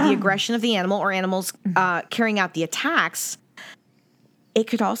why the aggression of the animal or animals carrying out the attacks. It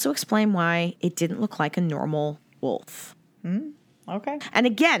could also explain why it didn't look like a normal wolf. Okay. And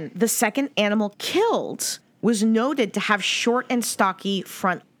again, the second animal killed was noted to have short and stocky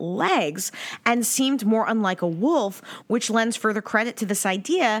front legs and seemed more unlike a wolf, which lends further credit to this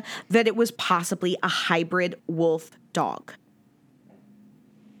idea that it was possibly a hybrid wolf dog.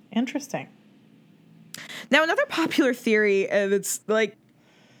 Interesting. Now, another popular theory that's like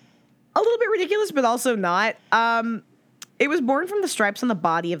a little bit ridiculous, but also not. It was born from the stripes on the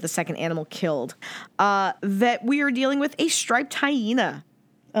body of the second animal killed, that we are dealing with a striped hyena.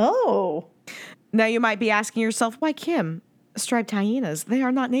 Oh. Now, you might be asking yourself, why, Kim? Striped hyenas, they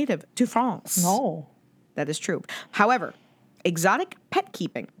are not native to France. No. That is true. However, exotic pet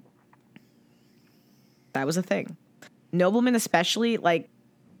keeping, that was a thing. Noblemen especially, like,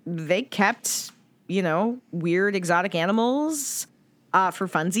 they kept, weird exotic animals for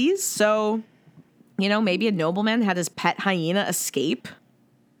funsies. So, maybe a nobleman had his pet hyena escape.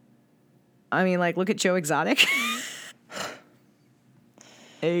 I mean, like, look at Joe Exotic.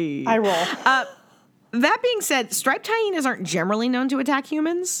 Hey. I roll. That being said, striped hyenas aren't generally known to attack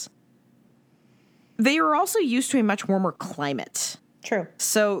humans. They are also used to a much warmer climate. True.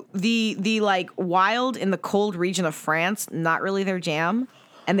 So the like wild in the cold region of France, not really their jam,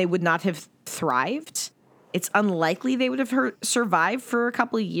 and they would not have thrived. It's unlikely they would have survived for a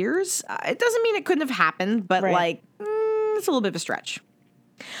couple of years. It doesn't mean it couldn't have happened, but Right. it's a little bit of a stretch.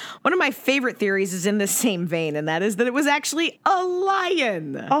 One of my favorite theories is in this same vein, and that is that it was actually a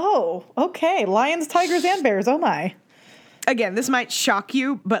lion. Oh, okay. Lions, tigers, and bears. Oh my. Again, this might shock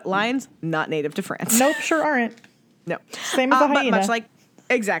you, but lions, not native to France. Nope, sure aren't. No. Same as the hyena. But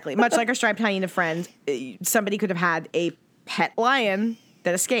much like our striped hyena friend, somebody could have had a pet lion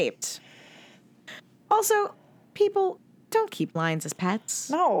that escaped. Also, people don't keep lions as pets.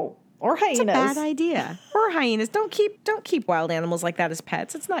 No. Or hyenas. It's a bad idea. Or hyenas. Don't keep wild animals like that as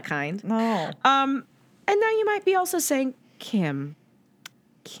pets. It's not kind. No. And now you might be also saying, Kimothy.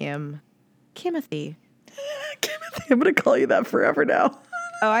 Kimothy. I'm going to call you that forever now.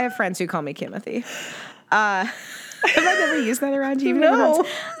 Oh, I have friends who call me Kimothy. Have I never used that around you? Even No.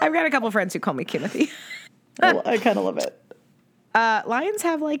 I've got a couple friends who call me Kimothy. I kind of love it. Lions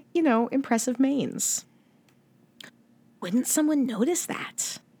have, like, impressive manes. Wouldn't someone notice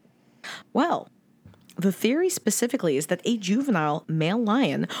that? Well, the theory specifically is that a juvenile male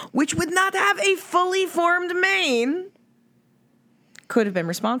lion, which would not have a fully formed mane, could have been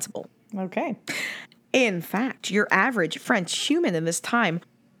responsible. Okay. In fact, your average French human in this time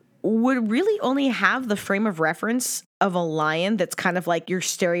would really only have the frame of reference of a lion that's kind of like your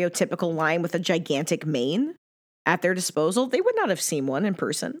stereotypical lion with a gigantic mane at their disposal. They would not have seen one in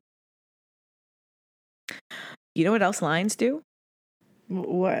person. You know what else lions do?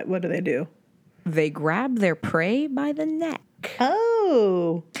 What do they do? They grab their prey by the neck.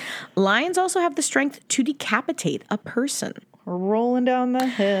 Oh. Lions also have the strength to decapitate a person. Rolling down the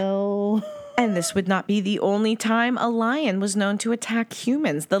hill. And this would not be the only time a lion was known to attack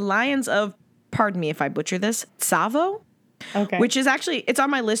humans. The lions of, pardon me if I butcher this, Tsavo, Okay. which is actually, it's on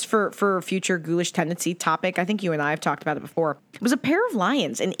my list for a future ghoulish tendency topic. I think you and I have talked about it before. It was a pair of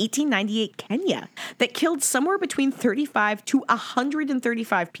lions in 1898 Kenya that killed somewhere between 35 to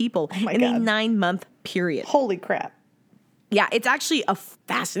 135 people in a 9-month period. Holy crap. Yeah, it's actually a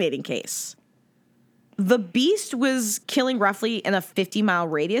fascinating case. The beast was killing roughly in a 50-mile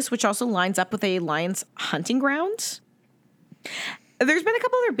radius, which also lines up with a lion's hunting ground. There's been a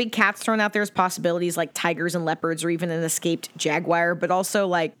couple other big cats thrown out there as possibilities, like tigers and leopards, or even an escaped jaguar, but also,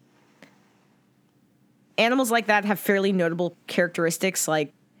 like, animals like that have fairly notable characteristics,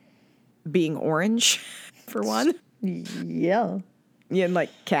 like being orange, for one. Yeah. Yeah, and like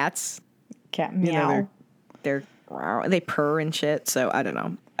cats. Cat You meow. know, they purr and shit, so I don't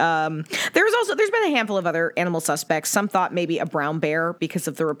know. There's been a handful of other animal suspects. Some thought maybe a brown bear because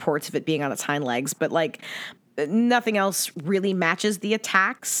of the reports of it being on its hind legs, but like nothing else really matches the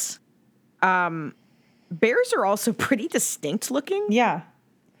attacks. Bears are also pretty distinct looking. Yeah.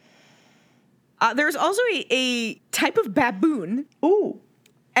 There's also a type of baboon, Ooh.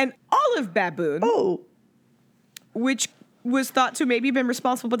 an olive baboon, Oh. which was thought to maybe have been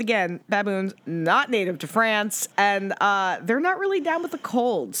responsible, but again, baboons not native to France, and they're not really down with the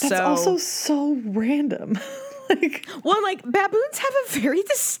cold. That's also so random. Like baboons have a very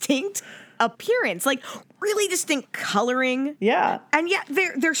distinct appearance, like really distinct coloring. Yeah. And yet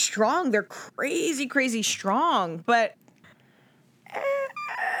they're strong. They're crazy strong, but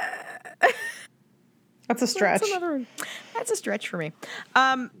That's a stretch. that's a stretch for me.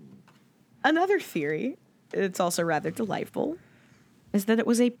 Another theory, it's also rather delightful, is that it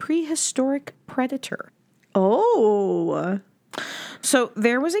was a prehistoric predator. Oh. So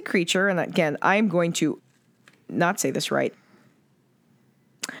there was a creature, and again, I'm going to not say this right.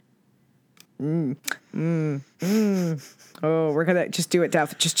 Oh, we're gonna just do it,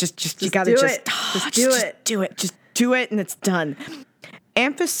 Duff. Just you gotta do just it. Just do it. do it. Just do it, and it's done.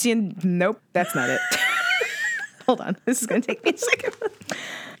 Amphicyon. Nope, that's not it. Hold on, this is gonna take me a second.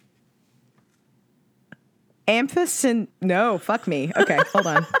 Amphicyon. No, fuck me. Okay, hold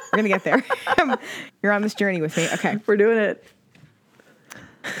on. We're gonna get there. You're on this journey with me. Okay, We're doing it.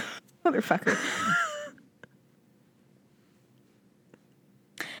 motherfucker.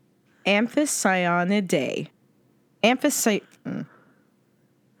 Amphicyonidae. Amphicyonidae.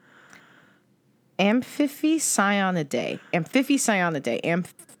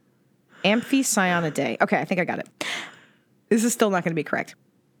 Amphicyonidae. Okay, I think I got it. This is still not going to be correct.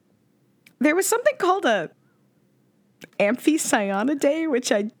 There was something called a Amphicyonidae,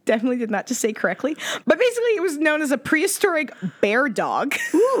 which I definitely did not just say correctly. But basically, it was known as a prehistoric bear dog.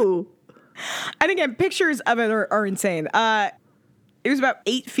 Ooh. And again, pictures of it are insane. It was about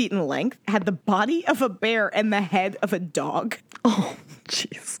 8 feet in length, had the body of a bear and the head of a dog. Oh,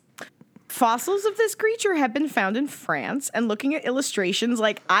 jeez. Fossils of this creature have been found in France, and looking at illustrations,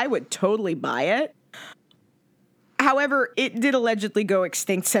 like, I would totally buy it. However, it did allegedly go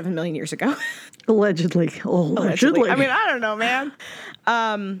extinct 7 million years ago. Allegedly. Allegedly. I mean, I don't know, man.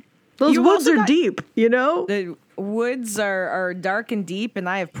 Those you've woods also are got- deep, you know? The woods are dark and deep, and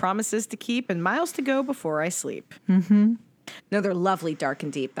I have promises to keep and miles to go before I sleep. Mm-hmm. No, they're lovely, dark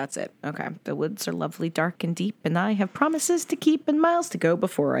and deep. That's it. Okay. The woods are lovely, dark and deep, and I have promises to keep and miles to go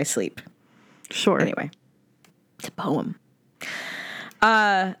before I sleep. Sure. Anyway, it's a poem.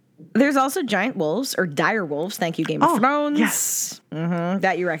 There's also giant wolves, or dire wolves, thank you, Game of Thrones. Yes.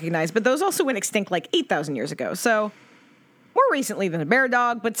 That you recognize. But those also went extinct like 8,000 years ago. So More recently than a bear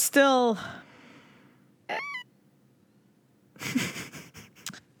dog, but still.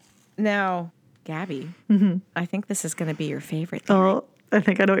 Now, Gabby, I think this is going to be your favorite theory. Oh, I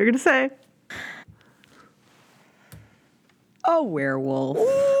think I know what you're going to say. A werewolf.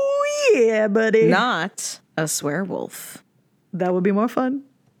 Oh, yeah, buddy. Not a swearwolf. That would be more fun.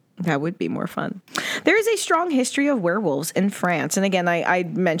 That would be more fun. There is a strong history of werewolves in France. And again, I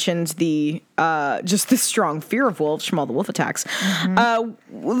mentioned the just the strong fear of wolves from all the wolf attacks.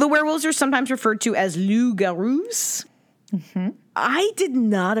 The werewolves are sometimes referred to as loups-garous. I did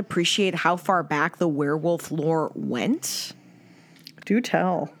not appreciate how far back the werewolf lore went. Do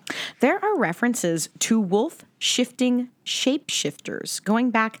tell. There are references to wolf-shifting shapeshifters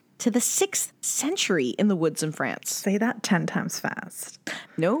going back to the 6th century in the woods in France. Say that 10 times fast.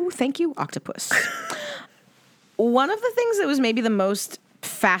 No, thank you, octopus. One of the things that was maybe the most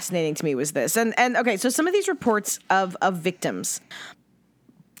fascinating to me was this. And okay, so some of these reports of victims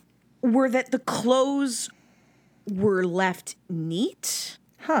were that the clothes were left neat.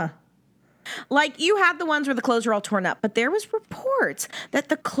 Huh. Like, you had the ones where the clothes were all torn up, but there was reports that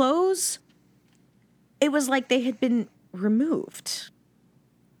the clothes, it was like they had been removed.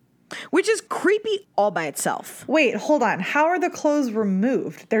 Which is creepy all by itself. Wait, hold on. How are the clothes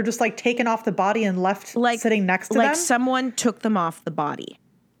removed? They're just like taken off the body and left sitting next to them? Like someone took them off the body.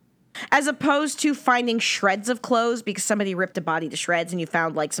 As opposed to finding shreds of clothes because somebody ripped a body to shreds and you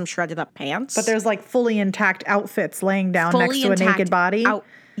found like some shredded up pants. But there's like fully intact outfits laying down next to a naked body?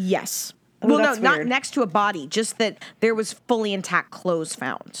 Yes. Oh, well, no, that's not weird. next to a body, just that there was fully intact clothes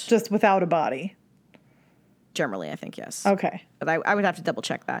found. Just without a body. Generally, I think, yes. Okay. But I would have to double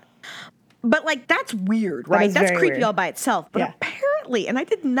check that. But like, that's weird, right? is That's very creepy weird. all by itself. But Yeah. apparently, and I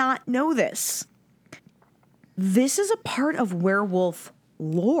did not know this, this is a part of werewolf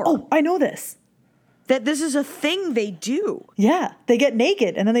lore. Oh, I know this. That this is a thing they do. Yeah. They get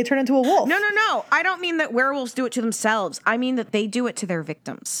naked and then they turn into a wolf. No. I don't mean that werewolves do it to themselves. I mean that they do it to their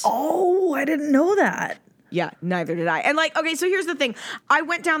victims. Oh, I didn't know that. Yeah, neither did I. And like, okay, so here's the thing. I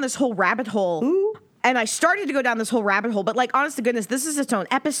went down this whole rabbit hole. Ooh. And I started to go down this whole rabbit hole, but like, honest to goodness, this is its own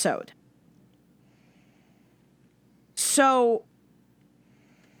episode. So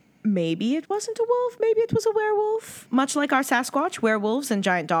maybe it wasn't a wolf, maybe it was a werewolf. Much like our Sasquatch, werewolves and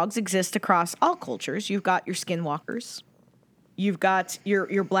giant dogs exist across all cultures. You've got your skinwalkers. You've got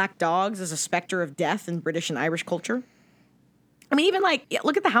your black dogs as a specter of death in British and Irish culture. I mean, even like,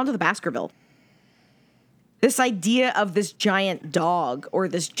 look at the Hound of the Baskerville. This idea of this giant dog or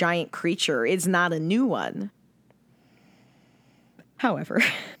this giant creature is not a new one. However,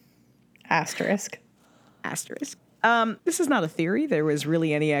 Asterisk. this is not a theory. There was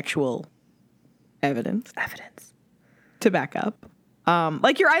really any actual evidence to back up.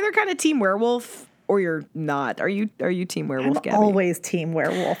 Like, you're either kind of team werewolf or you're not. Are you team werewolf, I'm Gabby? always team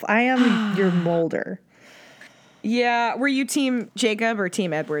werewolf. I am your Mulder. Yeah. Were you team Jacob or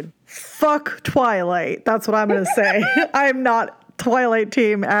team Edward? Fuck Twilight. That's what I'm going to say. I'm not Twilight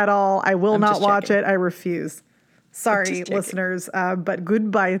team at all. I will not just watch checking. it. I refuse. Sorry, just checking. listeners, but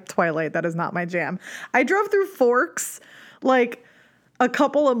goodbye Twilight. That is not my jam. I drove through Forks like a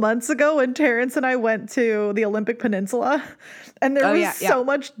couple of months ago when Terrence and I went to the Olympic Peninsula, and there was so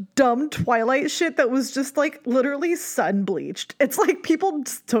much dumb Twilight shit that was just like literally sun bleached. It's like people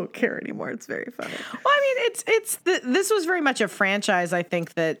just don't care anymore. It's very funny. Well, I mean, this was very much a franchise, I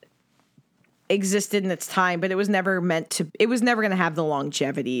think, that existed in its time, but it was never meant to. It was never going to have the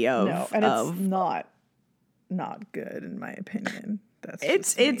longevity of. No, and it's not good in my opinion.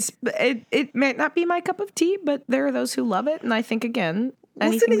 That's it may not be my cup of tea, but there are those who love it, and I think again,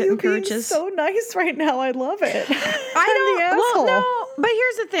 Listen anything to that you encourages. being so nice right now. I love it. I don't. Well, no, but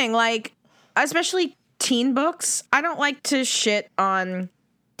here's the thing: like, especially teen books, I don't like to shit on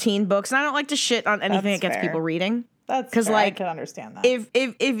teen books, and I don't like to shit on anything That's that gets fair. people reading. That's because, fair. like, I can understand that.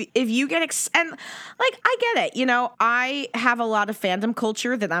 If you get and like, I get it. You know, I have a lot of fandom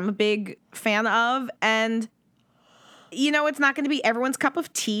culture that I'm a big fan of, and you know, it's not going to be everyone's cup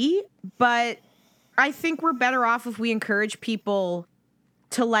of tea, but I think we're better off if we encourage people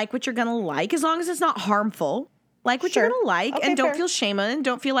to like what you're going to like, as long as it's not harmful. Like what you're going to like, Okay, and don't fair. feel shame and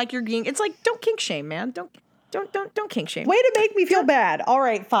don't feel like you're being. It's like, don't kink shame, man. Don't kink shame. Way to make me feel bad. All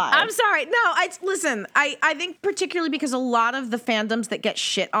right, fine. I'm sorry. No, listen, I think particularly because a lot of the fandoms that get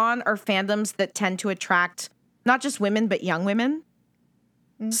shit on are fandoms that tend to attract not just women, but young women.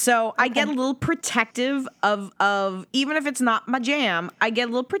 So I get a little protective of even if it's not my jam, I get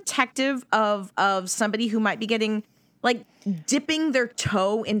a little protective of somebody who might be getting, like, dipping their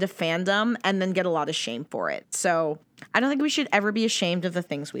toe into fandom and then get a lot of shame for it. So I don't think we should ever be ashamed of the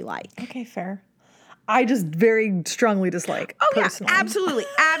things we like. Okay, fair. I just very strongly dislike. Oh, personally. yeah, absolutely.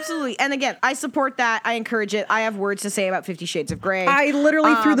 Absolutely. And again, I support that. I encourage it. I have words to say about 50 Shades of Grey. I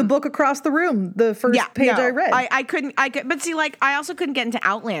literally threw the book across the room the first page I read. I couldn't, but see, like, I also couldn't get into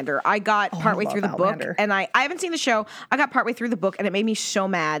Outlander. I got partway through the Outlander. book, and I haven't seen the show. I got partway through the book, and it made me so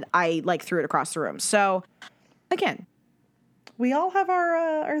mad, I, like, threw it across the room. So, again, we all have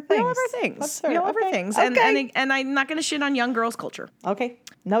our things. we all have our things. We all have our things. Okay. And I'm not going to shit on young girls' culture. Okay.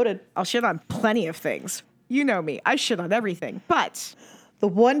 Noted. I'll shit on plenty of things. You know me. I shit on everything. But The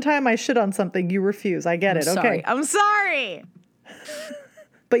one time I shit on something, you refuse. I get it. Okay. I'm sorry.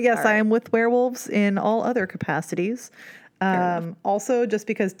 But yes, I am with werewolves in all other capacities. Also, just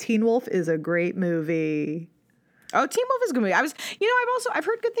because Teen Wolf is a great movie. Oh, Teen Wolf is a good movie. I've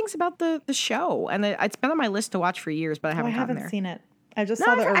heard good things about the show, and it's been on my list to watch for years, but I haven't gotten there. Seen it. I just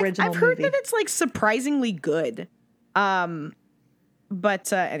saw the original I've heard movie. that it's like surprisingly good.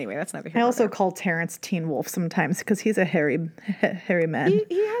 But anyway, that's neither here I nor also there. call Terrence Teen Wolf sometimes because he's a hairy man. He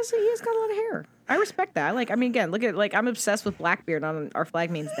has got a lot of hair. I respect that. Like, I mean, again, look at, like, I'm obsessed with Blackbeard on Our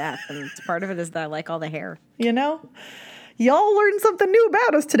Flag Means Death, and part of it is that I like all the hair. You know, y'all learned something new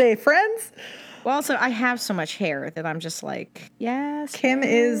about us today, friends. Well, also, I have so much hair that I'm just like, yes. Kim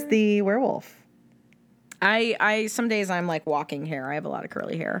is the werewolf. I some days I'm like walking hair. I have a lot of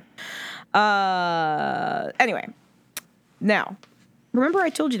curly hair. Anyway, now, remember I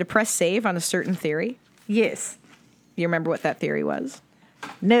told you to press save on a certain theory? Yes. You remember what that theory was?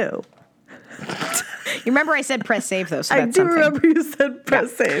 No. You remember I said press save, though, so I that's do something. remember you said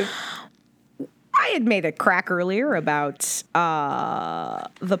press save. I had made a crack earlier about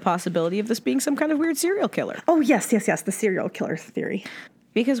the possibility of this being some kind of weird serial killer. Oh, yes. The serial killer theory.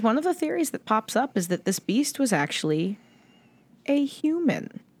 Because one of the theories that pops up is that this beast was actually a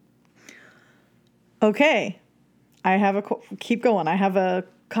human. Okay. I have keep going. I have a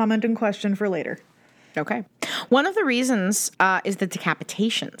comment and question for later. Okay. One of the reasons is the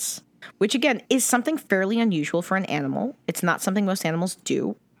decapitations, which again is something fairly unusual for an animal. It's not something most animals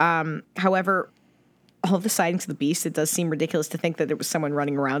do. However, all of the sightings of the beast, it does seem ridiculous to think that there was someone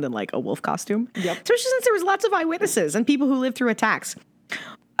running around in like a wolf costume. Yep. Especially since there was lots of eyewitnesses and people who lived through attacks.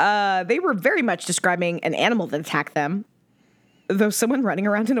 They were very much describing an animal that attacked them. Though someone running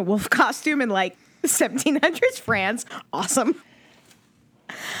around in a wolf costume in like 1700s France, awesome.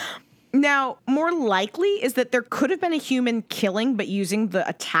 Now, more likely is that there could have been a human killing, but using the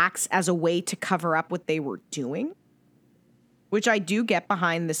attacks as a way to cover up what they were doing, which I do get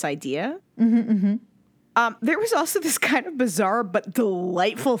behind this idea. There was also this kind of bizarre but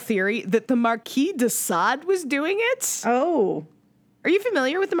delightful theory that the Marquis de Sade was doing it. Oh. Are you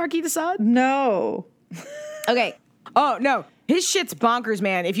familiar with the Marquis de Sade? No. Okay. Oh, no. His shit's bonkers,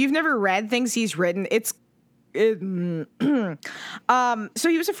 man. If you've never read things he's written, so he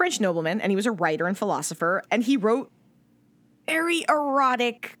was a French nobleman, and he was a writer and philosopher, and he wrote very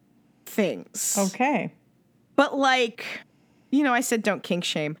erotic things. Okay. But like, you know, I said don't kink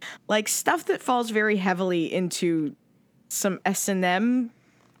shame. Like stuff that falls very heavily into some S&M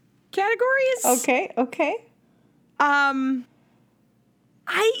categories. Okay. I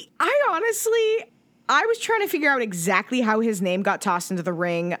honestly, I was trying to figure out exactly how his name got tossed into the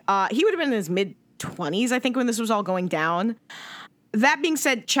ring. He would have been in his mid-20s, I think, when this was all going down. That being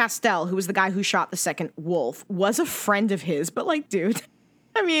said, Chastel, who was the guy who shot the second wolf, was a friend of his. But like, dude,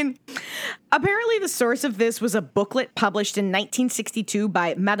 I mean, apparently the source of this was a booklet published in 1962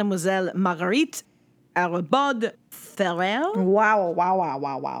 by Mademoiselle Marguerite Arabaud Ferrer. Wow.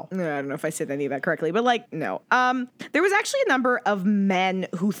 I don't know if I said any of that correctly, but like, no. There was actually a number of men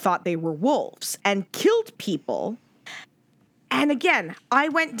who thought they were wolves and killed people. And again, I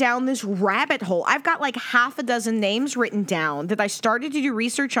went down this rabbit hole. I've got like half a dozen names written down that I started to do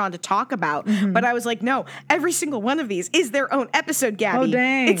research on to talk about. But I was like, no, every single one of these is their own episode, Gabby. Oh,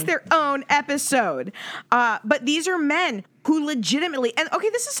 dang. It's their own episode. But these are men who legitimately, and okay,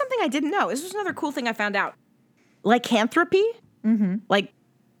 this is something I didn't know. This was another cool thing I found out. Lycanthropy, like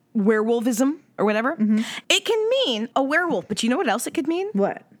werewolfism or whatever, it can mean a werewolf. But you know what else it could mean?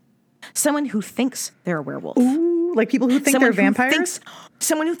 What? Someone who thinks they're a werewolf. Ooh, like people who think they're vampires?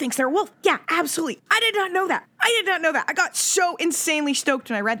 Someone who thinks they're a wolf. Yeah, absolutely. I did not know that. I got so insanely stoked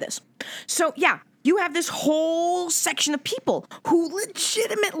when I read this. So yeah, you have this whole section of people who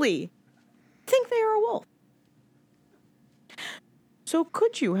legitimately think they are a wolf. So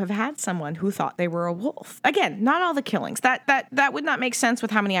could you have had someone who thought they were a wolf? Again, not all the killings. That would not make sense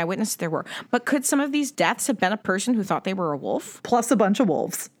with how many eyewitnesses there were. But could some of these deaths have been a person who thought they were a wolf? Plus a bunch of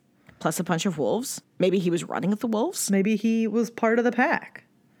wolves. Plus a bunch of wolves. Maybe he was running with the wolves. Maybe he was part of the pack.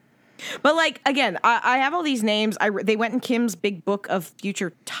 But like, again, I have all these names. They went in Kim's big book of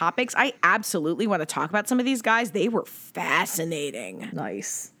future topics. I absolutely want to talk about some of these guys. They were fascinating.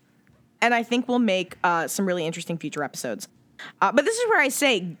 Nice. And I think we'll make some really interesting future episodes. But this is where I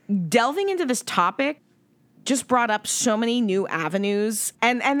say delving into this topic just brought up so many new avenues.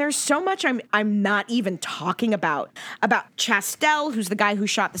 And there's so much I'm not even talking about Chastel, who's the guy who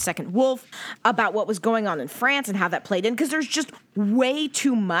shot the second wolf, about what was going on in France and how that played in, because there's just way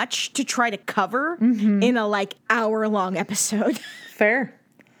too much to try to cover in a like hour-long episode. Fair.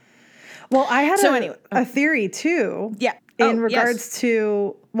 Well, I had anyway. a theory too. Yeah. In regards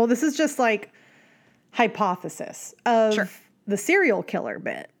to, well, this is just like hypothesis of the serial killer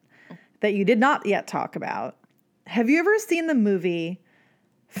bit that you did not yet talk about. Have you ever seen the movie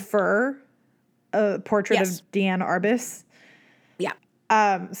Fur, a portrait of Deanne Arbus? Yeah.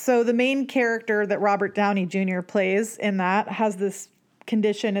 So the main character that Robert Downey Jr. plays in that has this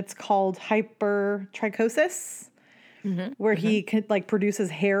condition. It's called hypertrichosis, where he like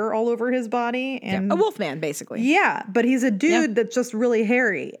produces hair all over his body. And a wolf man, basically. Yeah, but he's a dude that's just really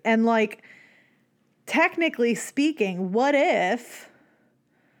hairy. And like, technically speaking, what if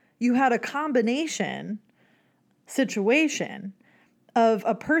you had a combination situation of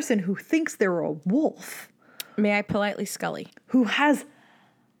a person who thinks they're a wolf, May I politely scully? who has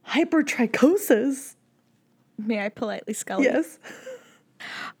hypertrichosis? May I politely scully? Yes.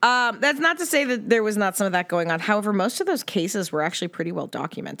 That's not to say that there was not some of that going on. However, most of those cases were actually pretty well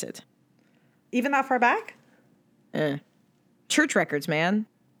documented. Even that far back? Church records, man.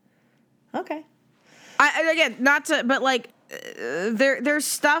 Okay. Again, not to, but like, there's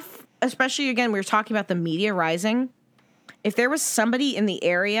stuff, especially again, we were talking about the media rising. If there was somebody in the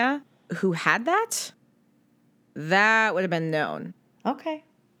area who had that would have been known. Okay.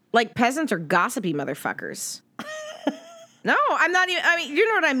 Like, peasants are gossipy motherfuckers. No, I'm not even, I mean, you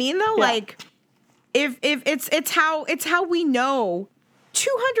know what I mean though? Yeah. Like, if it's how we know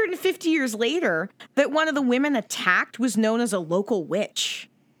 250 years later that one of the women attacked was known as a local witch.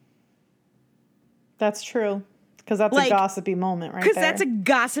 That's true. Because that's Like, a gossipy moment right there. Because that's a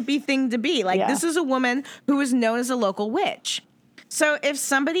gossipy thing to be. Like, this is a woman who was known as a local witch. So if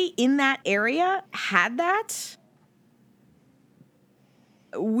somebody in that area had that,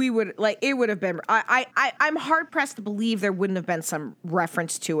 we would, like, it would have been, I'm hard pressed to believe there wouldn't have been some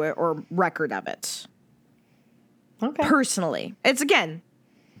reference to it or record of it. Okay. Personally. It's, again,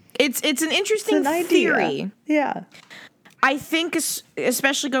 it's an interesting It's an idea. theory. Yeah. I think,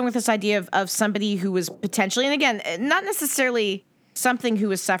 especially going with this idea of somebody who was potentially, and again, not necessarily something who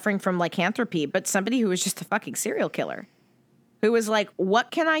was suffering from lycanthropy, but somebody who was just a fucking serial killer. Who was like, what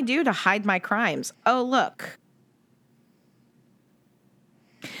can I do to hide my crimes? Oh, look.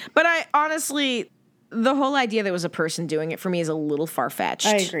 But I honestly, the whole idea that it was a person doing it for me is a little far-fetched.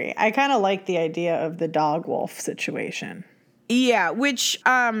 I agree. I kind of like the idea of the dog wolf situation. Yeah, which,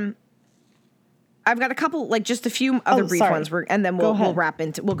 I've got a couple, like just a few other brief ones, and then we'll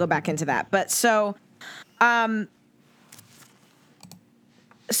go back into that. But so there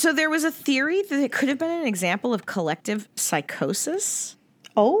was a theory that it could have been an example of collective psychosis.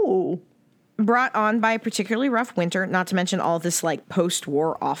 Oh. Brought on by a particularly rough winter, not to mention all this like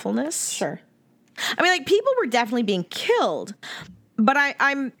post-war awfulness. Sure. I mean, like, people were definitely being killed, but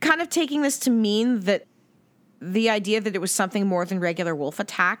I'm kind of taking this to mean that the idea that it was something more than regular wolf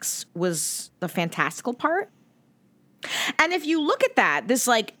attacks was the fantastical part. And if you look at that, this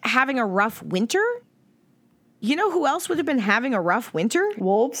like having a rough winter, you know who else would have been having a rough winter?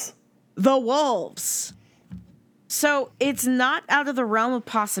 Wolves? The wolves. So it's not out of the realm of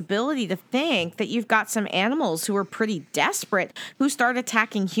possibility to think that you've got some animals who are pretty desperate who start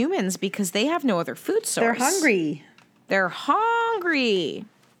attacking humans because they have no other food source. They're hungry. They're hungry.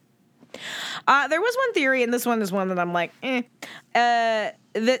 There was one theory, and this one is one that I'm like, that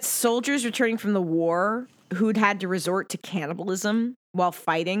soldiers returning from the war who'd had to resort to cannibalism while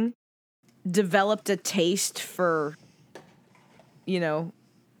fighting developed a taste for, Soylent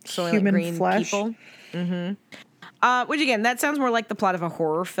Human Green flesh. people. Mm-hmm. Which, again, that sounds more like the plot of a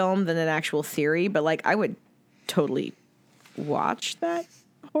horror film than an actual theory, but, like, I would totally watch that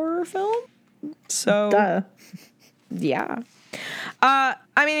horror film. So, Duh. yeah. I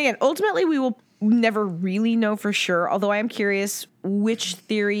mean, again, ultimately, we will never really know for sure, although I am curious which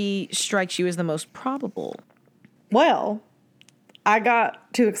theory strikes you as the most probable. Well, I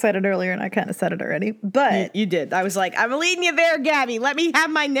got too excited earlier and I kind of said it already, but You did. I was like, I'm leading you there, Gabby. Let me have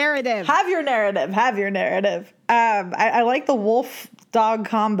my narrative. have your narrative. I like the wolf dog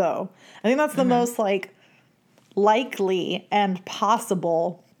combo. I think that's the most like likely and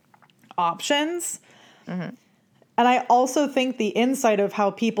possible options. And I also think the insight of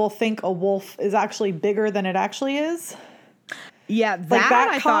how people think a wolf is actually bigger than it actually is. Yeah, that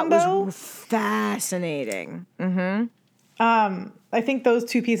I combo? thought was fascinating. I think those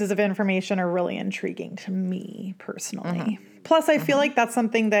two pieces of information are really intriguing to me personally. Plus, I feel like that's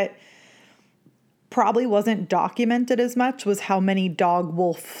something that probably wasn't documented as much, was how many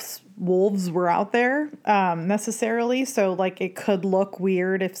wolves were out there necessarily. So like it could look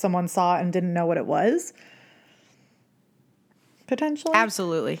weird if someone saw it and didn't know what it was. Potentially.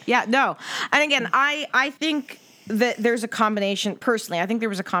 Absolutely. Yeah, no. And again, I think that there's a combination, personally, I think there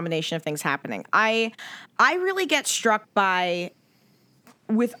was a combination of things happening. I really get struck by,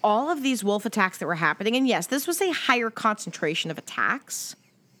 with all of these wolf attacks that were happening, and yes, this was a higher concentration of attacks,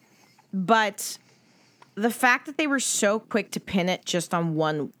 but the fact that they were so quick to pin it just on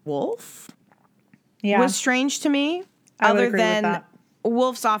one wolf was strange to me. I would other agree with than that.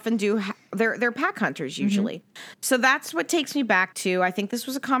 wolves often do, they're pack hunters usually. So that's what takes me back to, I think this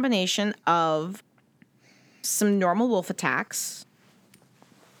was a combination of some normal wolf attacks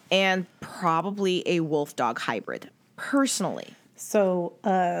and probably a wolf dog hybrid, personally. So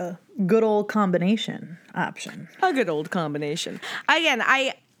good old combination option. A good old combination. Again,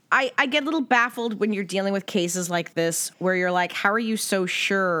 I get a little baffled when you're dealing with cases like this where you're like, how are you so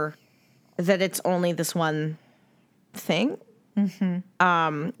sure that it's only this one thing?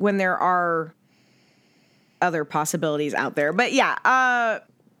 When there are other possibilities out there. But yeah,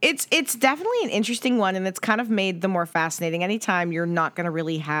 it's definitely an interesting one, and it's kind of made them more fascinating anytime you're not going to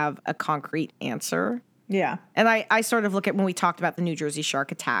really have a concrete answer. Yeah. And I sort of look at when we talked about the New Jersey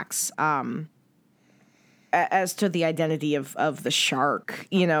shark attacks, as to the identity of the shark,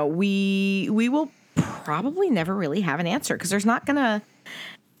 you know, we will probably never really have an answer, because there's not going to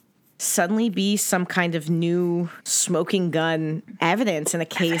suddenly be some kind of new smoking gun evidence in a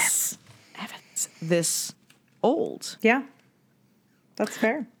case this old. Yeah. That's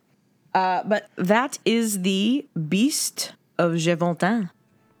fair. But that is the Beast of Gévaudan.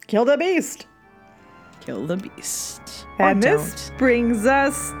 Kill the beast. Kill the beast. And this brings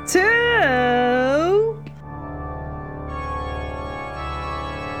us to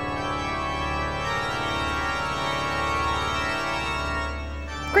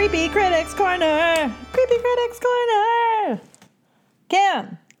Creepy Critics Corner. Creepy Critics Corner.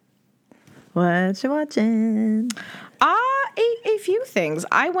 Cam, what you watching? A few things.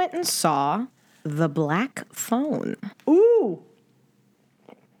 I went and saw The Black Phone. Ooh.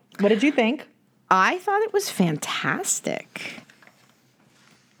 What did you think? I thought it was fantastic.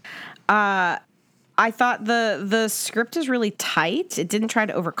 I thought the script is really tight. It didn't try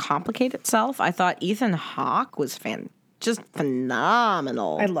to overcomplicate itself. I thought Ethan Hawke was just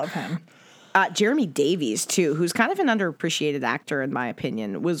phenomenal. I love him. Jeremy Davies too, who's kind of an underappreciated actor in my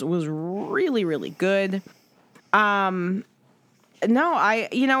opinion, was really, really good. No,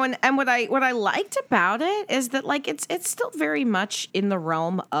 and what I liked about it is that like it's still very much in the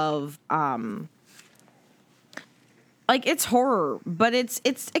realm of like it's horror, but it's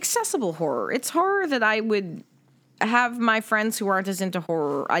accessible horror. It's horror that I would have my friends who aren't as into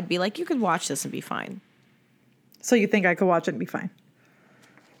horror, I'd be like, you could watch this and be fine. So you think I could watch it and be fine?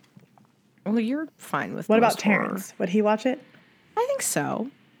 Well, you're fine with what most about Terrence? horror. Would he watch it? I think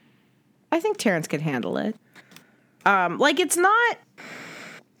so. I think Terrence could handle it. Like it's not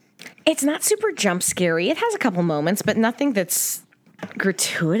super jump scary. It has a couple moments, but nothing that's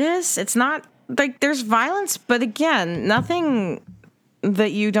gratuitous. It's not like there's violence, but again, nothing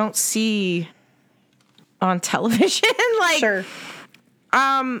that you don't see on television. Like, Sure.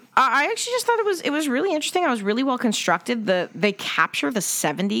 I actually just thought it was really interesting. I was really well constructed. They capture the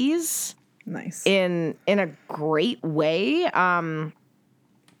 70s Nice. in a great way.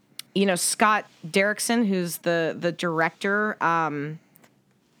 You know, Scott Derrickson, who's the director, and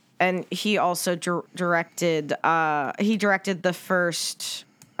he also directed the first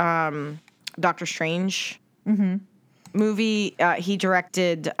Doctor Strange movie. He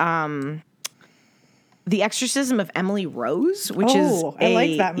directed The Exorcism of Emily Rose, which is I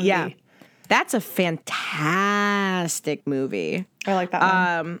like that movie. Yeah, that's a fantastic movie. I like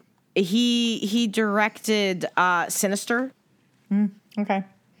that one. He directed Sinister. Okay.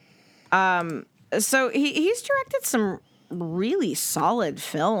 So he's directed some really solid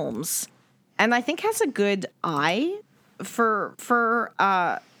films, and I think has a good eye for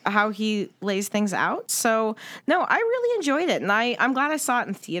how he lays things out. So no, I really enjoyed it, and I'm glad I saw it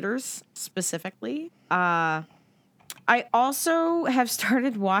in theaters specifically. I also have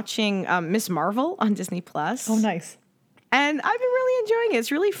started watching Ms. Marvel on Disney Plus. Oh, nice. And I've been really enjoying it.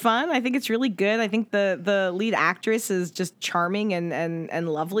 It's really fun. I think it's really good. I think the lead actress is just charming and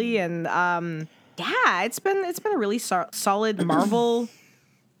lovely. And Yeah, it's been a really solid Marvel.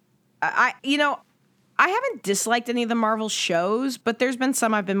 I haven't disliked any of the Marvel shows, but there's been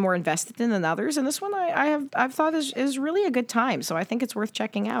some I've been more invested in than others, and this one I've thought is really a good time. So I think it's worth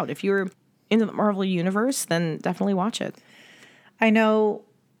checking out. If you're into the Marvel universe, then definitely watch it. I know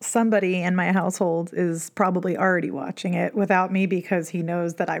somebody in my household is probably already watching it without me because he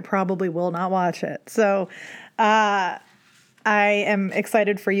knows that I probably will not watch it. So I am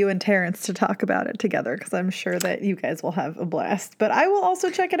excited for you and Terrence to talk about it together because I'm sure that you guys will have a blast. But I will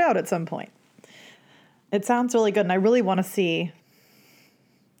also check it out at some point. It sounds really good, and I really want to see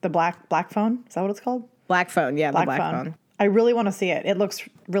the Black Phone. Is that what it's called? Black Phone, yeah, the Black Phone. I really want to see it. It looks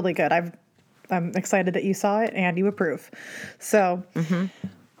really good. I'm excited that you saw it and you approve. So,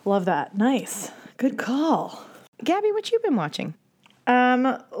 love that. Nice. Good call. Gabby, what you been watching?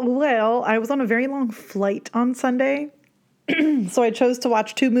 Well, I was on a very long flight on Sunday, so I chose to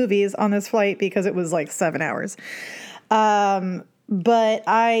watch 2 movies on this flight because it was like 7 hours. But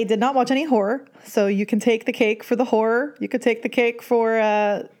I did not watch any horror, so you can take the cake for the horror. You could take the cake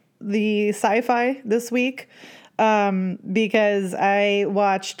for the sci-fi this week because I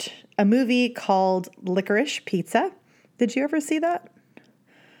watched a movie called Licorice Pizza. Did you ever see that?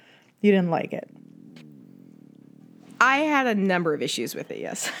 You didn't like it? I had a number of issues with it,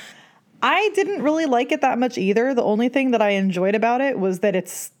 yes. I didn't really like it that much either. The only thing that I enjoyed about it was that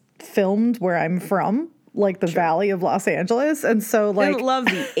it's filmed where I'm from, like the Valley of Los Angeles. And so I like, love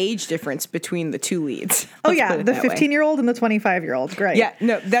the age difference between the 2 leads. oh yeah, the 15-year-old and the 25-year-old. Great. Yeah,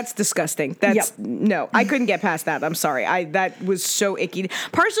 no, that's disgusting. No, I couldn't get past that. I'm sorry. That was so icky.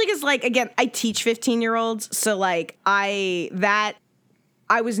 Partially because, like, again, I teach 15-year-olds. So, like, I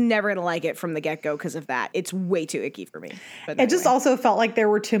was never going to like it from the get-go because of that. It's way too icky for me. But It just also felt like there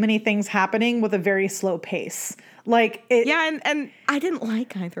were too many things happening with a very slow pace. Like it, yeah, and I didn't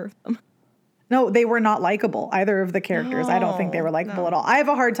like either of them. No, they were not likable, either of the characters. I don't think they were likable at all. I have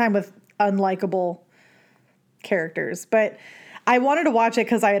a hard time with unlikable characters, but I wanted to watch it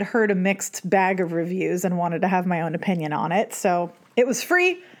because I had heard a mixed bag of reviews and wanted to have my own opinion on it. So it was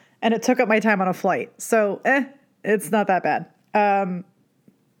free and it took up my time on a flight. So it's not that bad.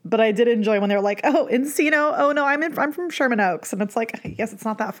 But I did enjoy when they were like, oh, Encino. Oh no, I'm from Sherman Oaks. And it's like, I guess it's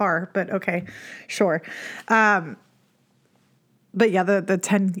not that far, but okay, sure. But yeah, the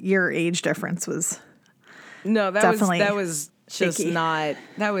 10-year age difference was definitely that was just icky.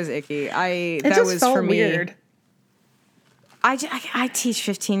 that was icky. It that just was felt for me. weird. I teach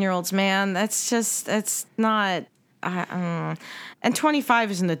 15-year-olds, man. That's not. And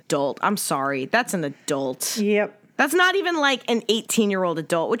 25 is an adult. I'm sorry, that's an adult. Yep. That's not even like an 18-year-old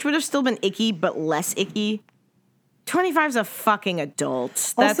adult, which would have still been icky, but less icky. 25 is a fucking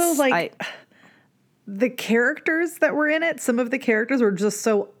adult. Also, the characters that were in it, some of the characters were just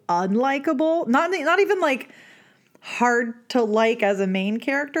so unlikable. Not even like hard to like as a main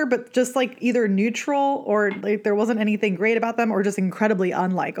character, but just like either neutral or like there wasn't anything great about them or just incredibly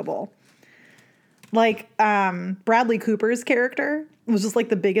unlikable. Like Bradley Cooper's character was just like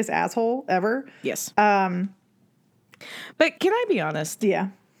the biggest asshole ever. Yes. But can I be honest? Yeah.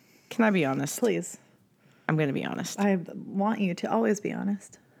 Can I be honest? Please. I'm going to be honest. I want you to always be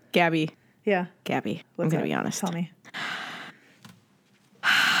honest. Gabby. Yeah. Gabby, What's I'm going to up? be honest. Tell me.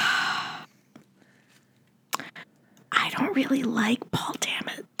 I don't really like Paul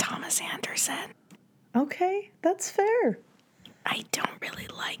Thomas Anderson. Okay, that's fair. I don't really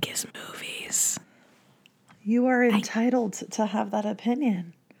like his movies. You are entitled to have that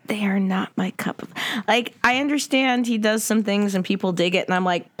opinion. They are not my cup of... Like, I understand he does some things and people dig it, and I'm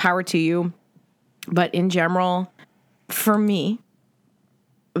like, power to you. But in general, for me,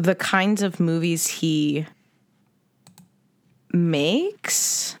 the kinds of movies he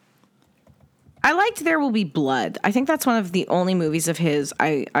makes... I liked There Will Be Blood. I think that's one of the only movies of his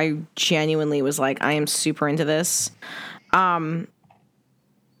I genuinely was like, I am super into this. But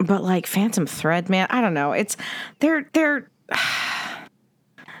like Phantom Thread, man, I don't know. They're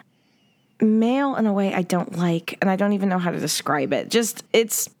male in a way I don't like, and I don't even know how to describe it. Just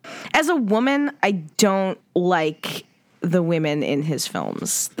it's as a woman, I don't like the women in his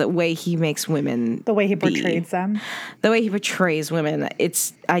films. The way he makes women, The way he portrays them. the way he portrays women.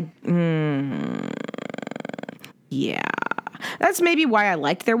 Yeah. That's maybe why I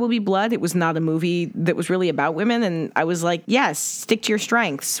liked There Will Be Blood. It was not a movie that was really about women, and I was like, yes, stick to your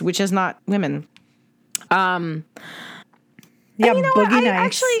strengths, which is not women. Yeah, You know what? Boogie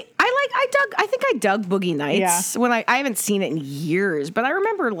Nights. I think I dug Boogie Nights Yeah. when I haven't seen it in years, but I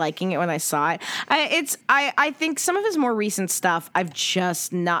remember liking it when I saw it. I think some of his more recent stuff I've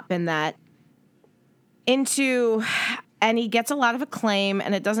just not been that into. and he gets a lot of acclaim,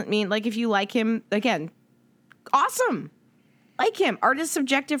 and it doesn't mean, like, if you like him, again, awesome. Like him. Art is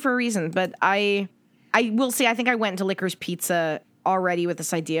subjective for a reason, but I will say I think I went into Licorice Pizza already with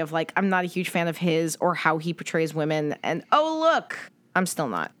this idea of, like, I'm not a huge fan of his or how he portrays women, and oh, look, I'm still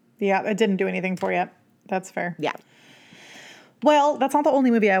not. Yeah, it didn't do anything for you. That's fair. Yeah. Well, that's not the only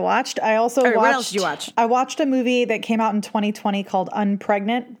movie I watched. I also watched... What else did you watch? I watched a movie that came out in 2020 called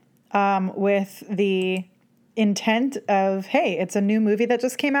Unpregnant, with the intent of, hey, it's a new movie that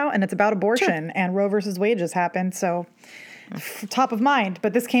just came out and it's about abortion, and Roe versus Wade just happened, so top of mind.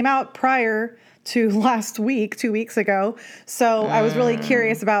 But this came out prior to last week, 2 weeks ago, so I was really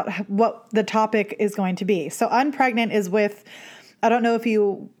curious about what the topic is going to be. So Unpregnant is with, I don't know if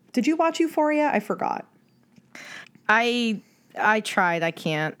did you watch Euphoria? I forgot. I tried. I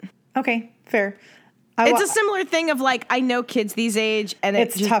can't. Okay, fair. It's a similar thing of, like, I know kids these age, and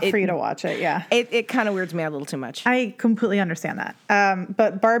it's tough for you to watch it, yeah. It kind of weirds me out a little too much. I completely understand that.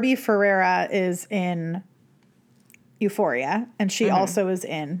 But Barbie Ferreira is in Euphoria, and she also is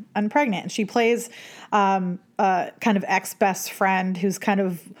in Unpregnant. And she plays a kind of ex-best friend who's kind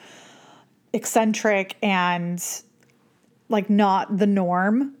of eccentric and, like, not the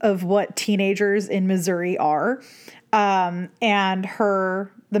norm of what teenagers in Missouri are. And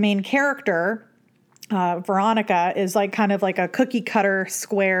the main character, Veronica, is like kind of like a cookie cutter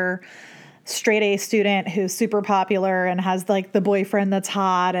square straight A student who's super popular and has, like, the boyfriend that's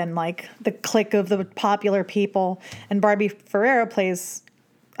hot and, like, the clique of the popular people. And Barbie Ferreira plays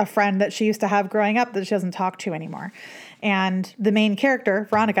a friend that she used to have growing up that she doesn't talk to anymore. And the main character,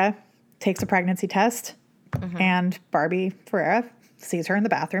 Veronica, takes a pregnancy test, and Barbie Ferreira sees her in the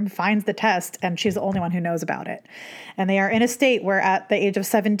bathroom, finds the test, and she's the only one who knows about it. And they are in a state where at the age of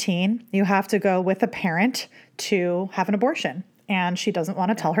 17, you have to go with a parent to have an abortion. And she doesn't want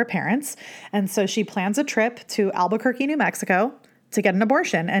to tell her parents. And so she plans a trip to Albuquerque, New Mexico to get an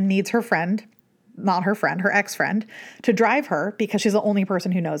abortion and needs her friend, not her friend, her ex-friend, to drive her because she's the only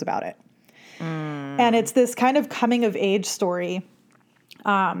person who knows about it. And it's this kind of coming of age story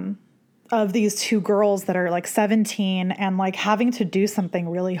of these two girls that are, like, 17 and, like, having to do something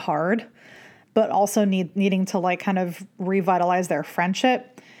really hard, but also needing to, like, kind of revitalize their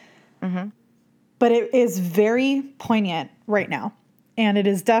friendship. But it is very poignant right now. And it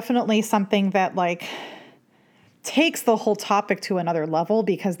is definitely something that, like, takes the whole topic to another level,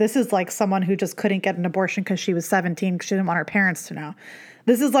 because this is, like, someone who just couldn't get an abortion because she was 17 because she didn't want her parents to know.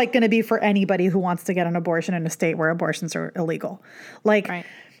 This is, like, going to be for anybody who wants to get an abortion in a state where abortions are illegal. Like, right.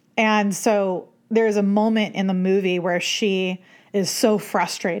 And so there's a moment in the movie where she is so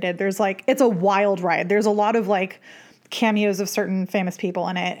frustrated. There's, like, it's a wild ride. There's a lot of, like, cameos of certain famous people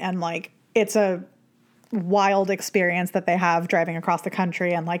in it. And, like, it's a wild experience that they have driving across the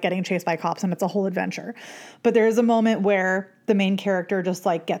country and, like, getting chased by cops, and it's a whole adventure. But there is a moment where the main character just,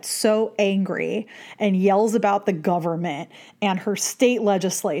 like, gets so angry and yells about the government and her state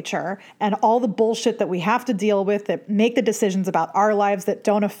legislature and all the bullshit that we have to deal with that make the decisions about our lives that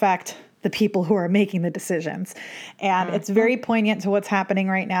don't affect the people who are making the decisions. And it's very poignant to what's happening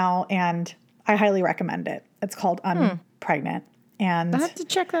right now, and I highly recommend it. It's called Unpregnant. And I have to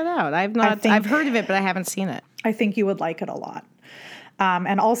check that out. I've heard of it, but I haven't seen it. I think you would like it a lot.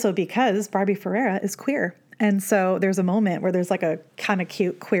 And also because Barbie Ferreira is queer. And so there's a moment where there's, like, a kind of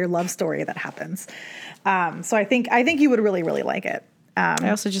cute queer love story that happens. So I think you would really, really like it. I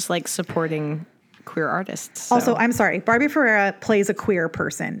also just like supporting queer artists. So. Also, I'm sorry, Barbie Ferreira plays a queer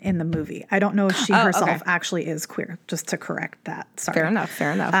person in the movie. I don't know if she herself actually is queer, just to correct that. Sorry.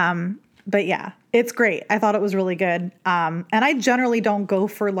 Fair enough. But yeah, it's great. I thought it was really good. And I generally don't go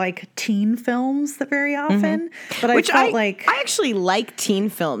for, like, teen films that very often, but I felt like I actually like teen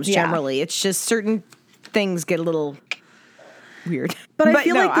films generally. It's just certain things get a little weird. But I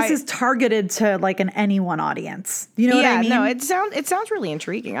feel like this is targeted to, like, an anyone audience. You know what I mean? No, it sounds really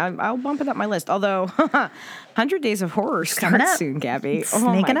intriguing. I'll bump it up my list. Although 100 Days of Horror starts soon, Gabby.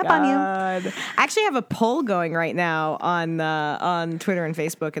 Sneaking up on you. I actually have a poll going right now on Twitter and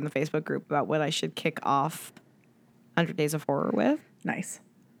Facebook in the Facebook group about what I should kick off 100 Days of Horror with. Nice.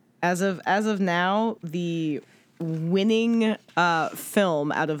 As of now, the winning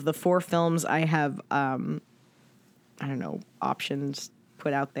film out of the 4 films I have options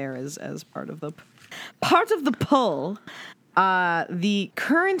put out there as part of the poll. The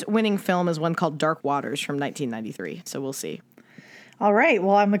current winning film is one called Dark Waters from 1993. So we'll see. All right.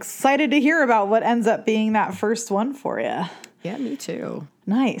 Well, I'm excited to hear about what ends up being that first one for you. Yeah, me too.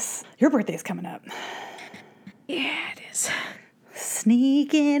 Nice. Your birthday's coming up. Yeah, it is.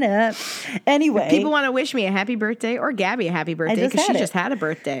 sneaking up. Anyway. People want to wish me a happy birthday or Gabby a happy birthday because she just had a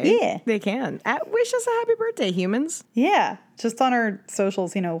birthday. Yeah. They can. Wish us a happy birthday, humans. Yeah. Just on our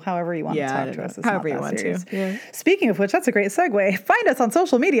socials, however you want to talk to us. It's however not you that want serious. to. Yeah. Speaking of which, that's a great segue. Find us on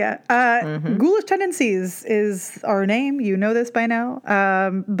social media. Ghoulish Tendencies is our name. You know this by now.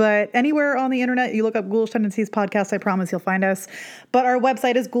 But anywhere on the internet, you look up Ghoulish Tendencies podcast, I promise you'll find us. But our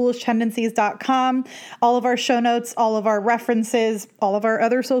website is ghoulishtendencies.com. All of our show notes, all of our references, all of our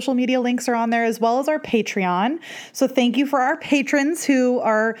other social media links are on there, as well as our Patreon. So thank you for our patrons who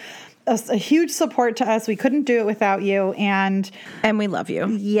are a huge support to us. We couldn't do it without you. And we love you.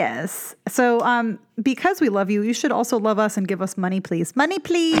 Yes. So because we love you, you should also love us and give us money, please. Money,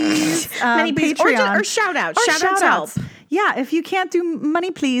 please. Money, please. Patreon. Or shout outs. Shout outs help. Yeah. If you can't do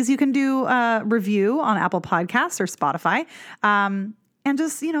money, please, you can do review on Apple Podcasts or Spotify. And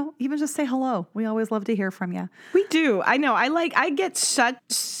just, even just say hello. We always love to hear from you. We do. I know. I get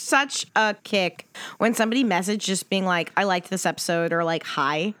such a kick when somebody messages just being like, I liked this episode, or like,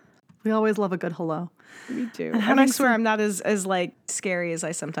 hi. We always love a good hello. We do. And I swear I'm not as like scary as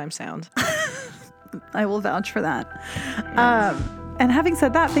I sometimes sound. I will vouch for that. And having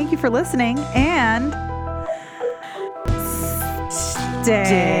said that, thank you for listening and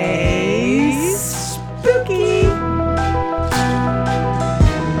stay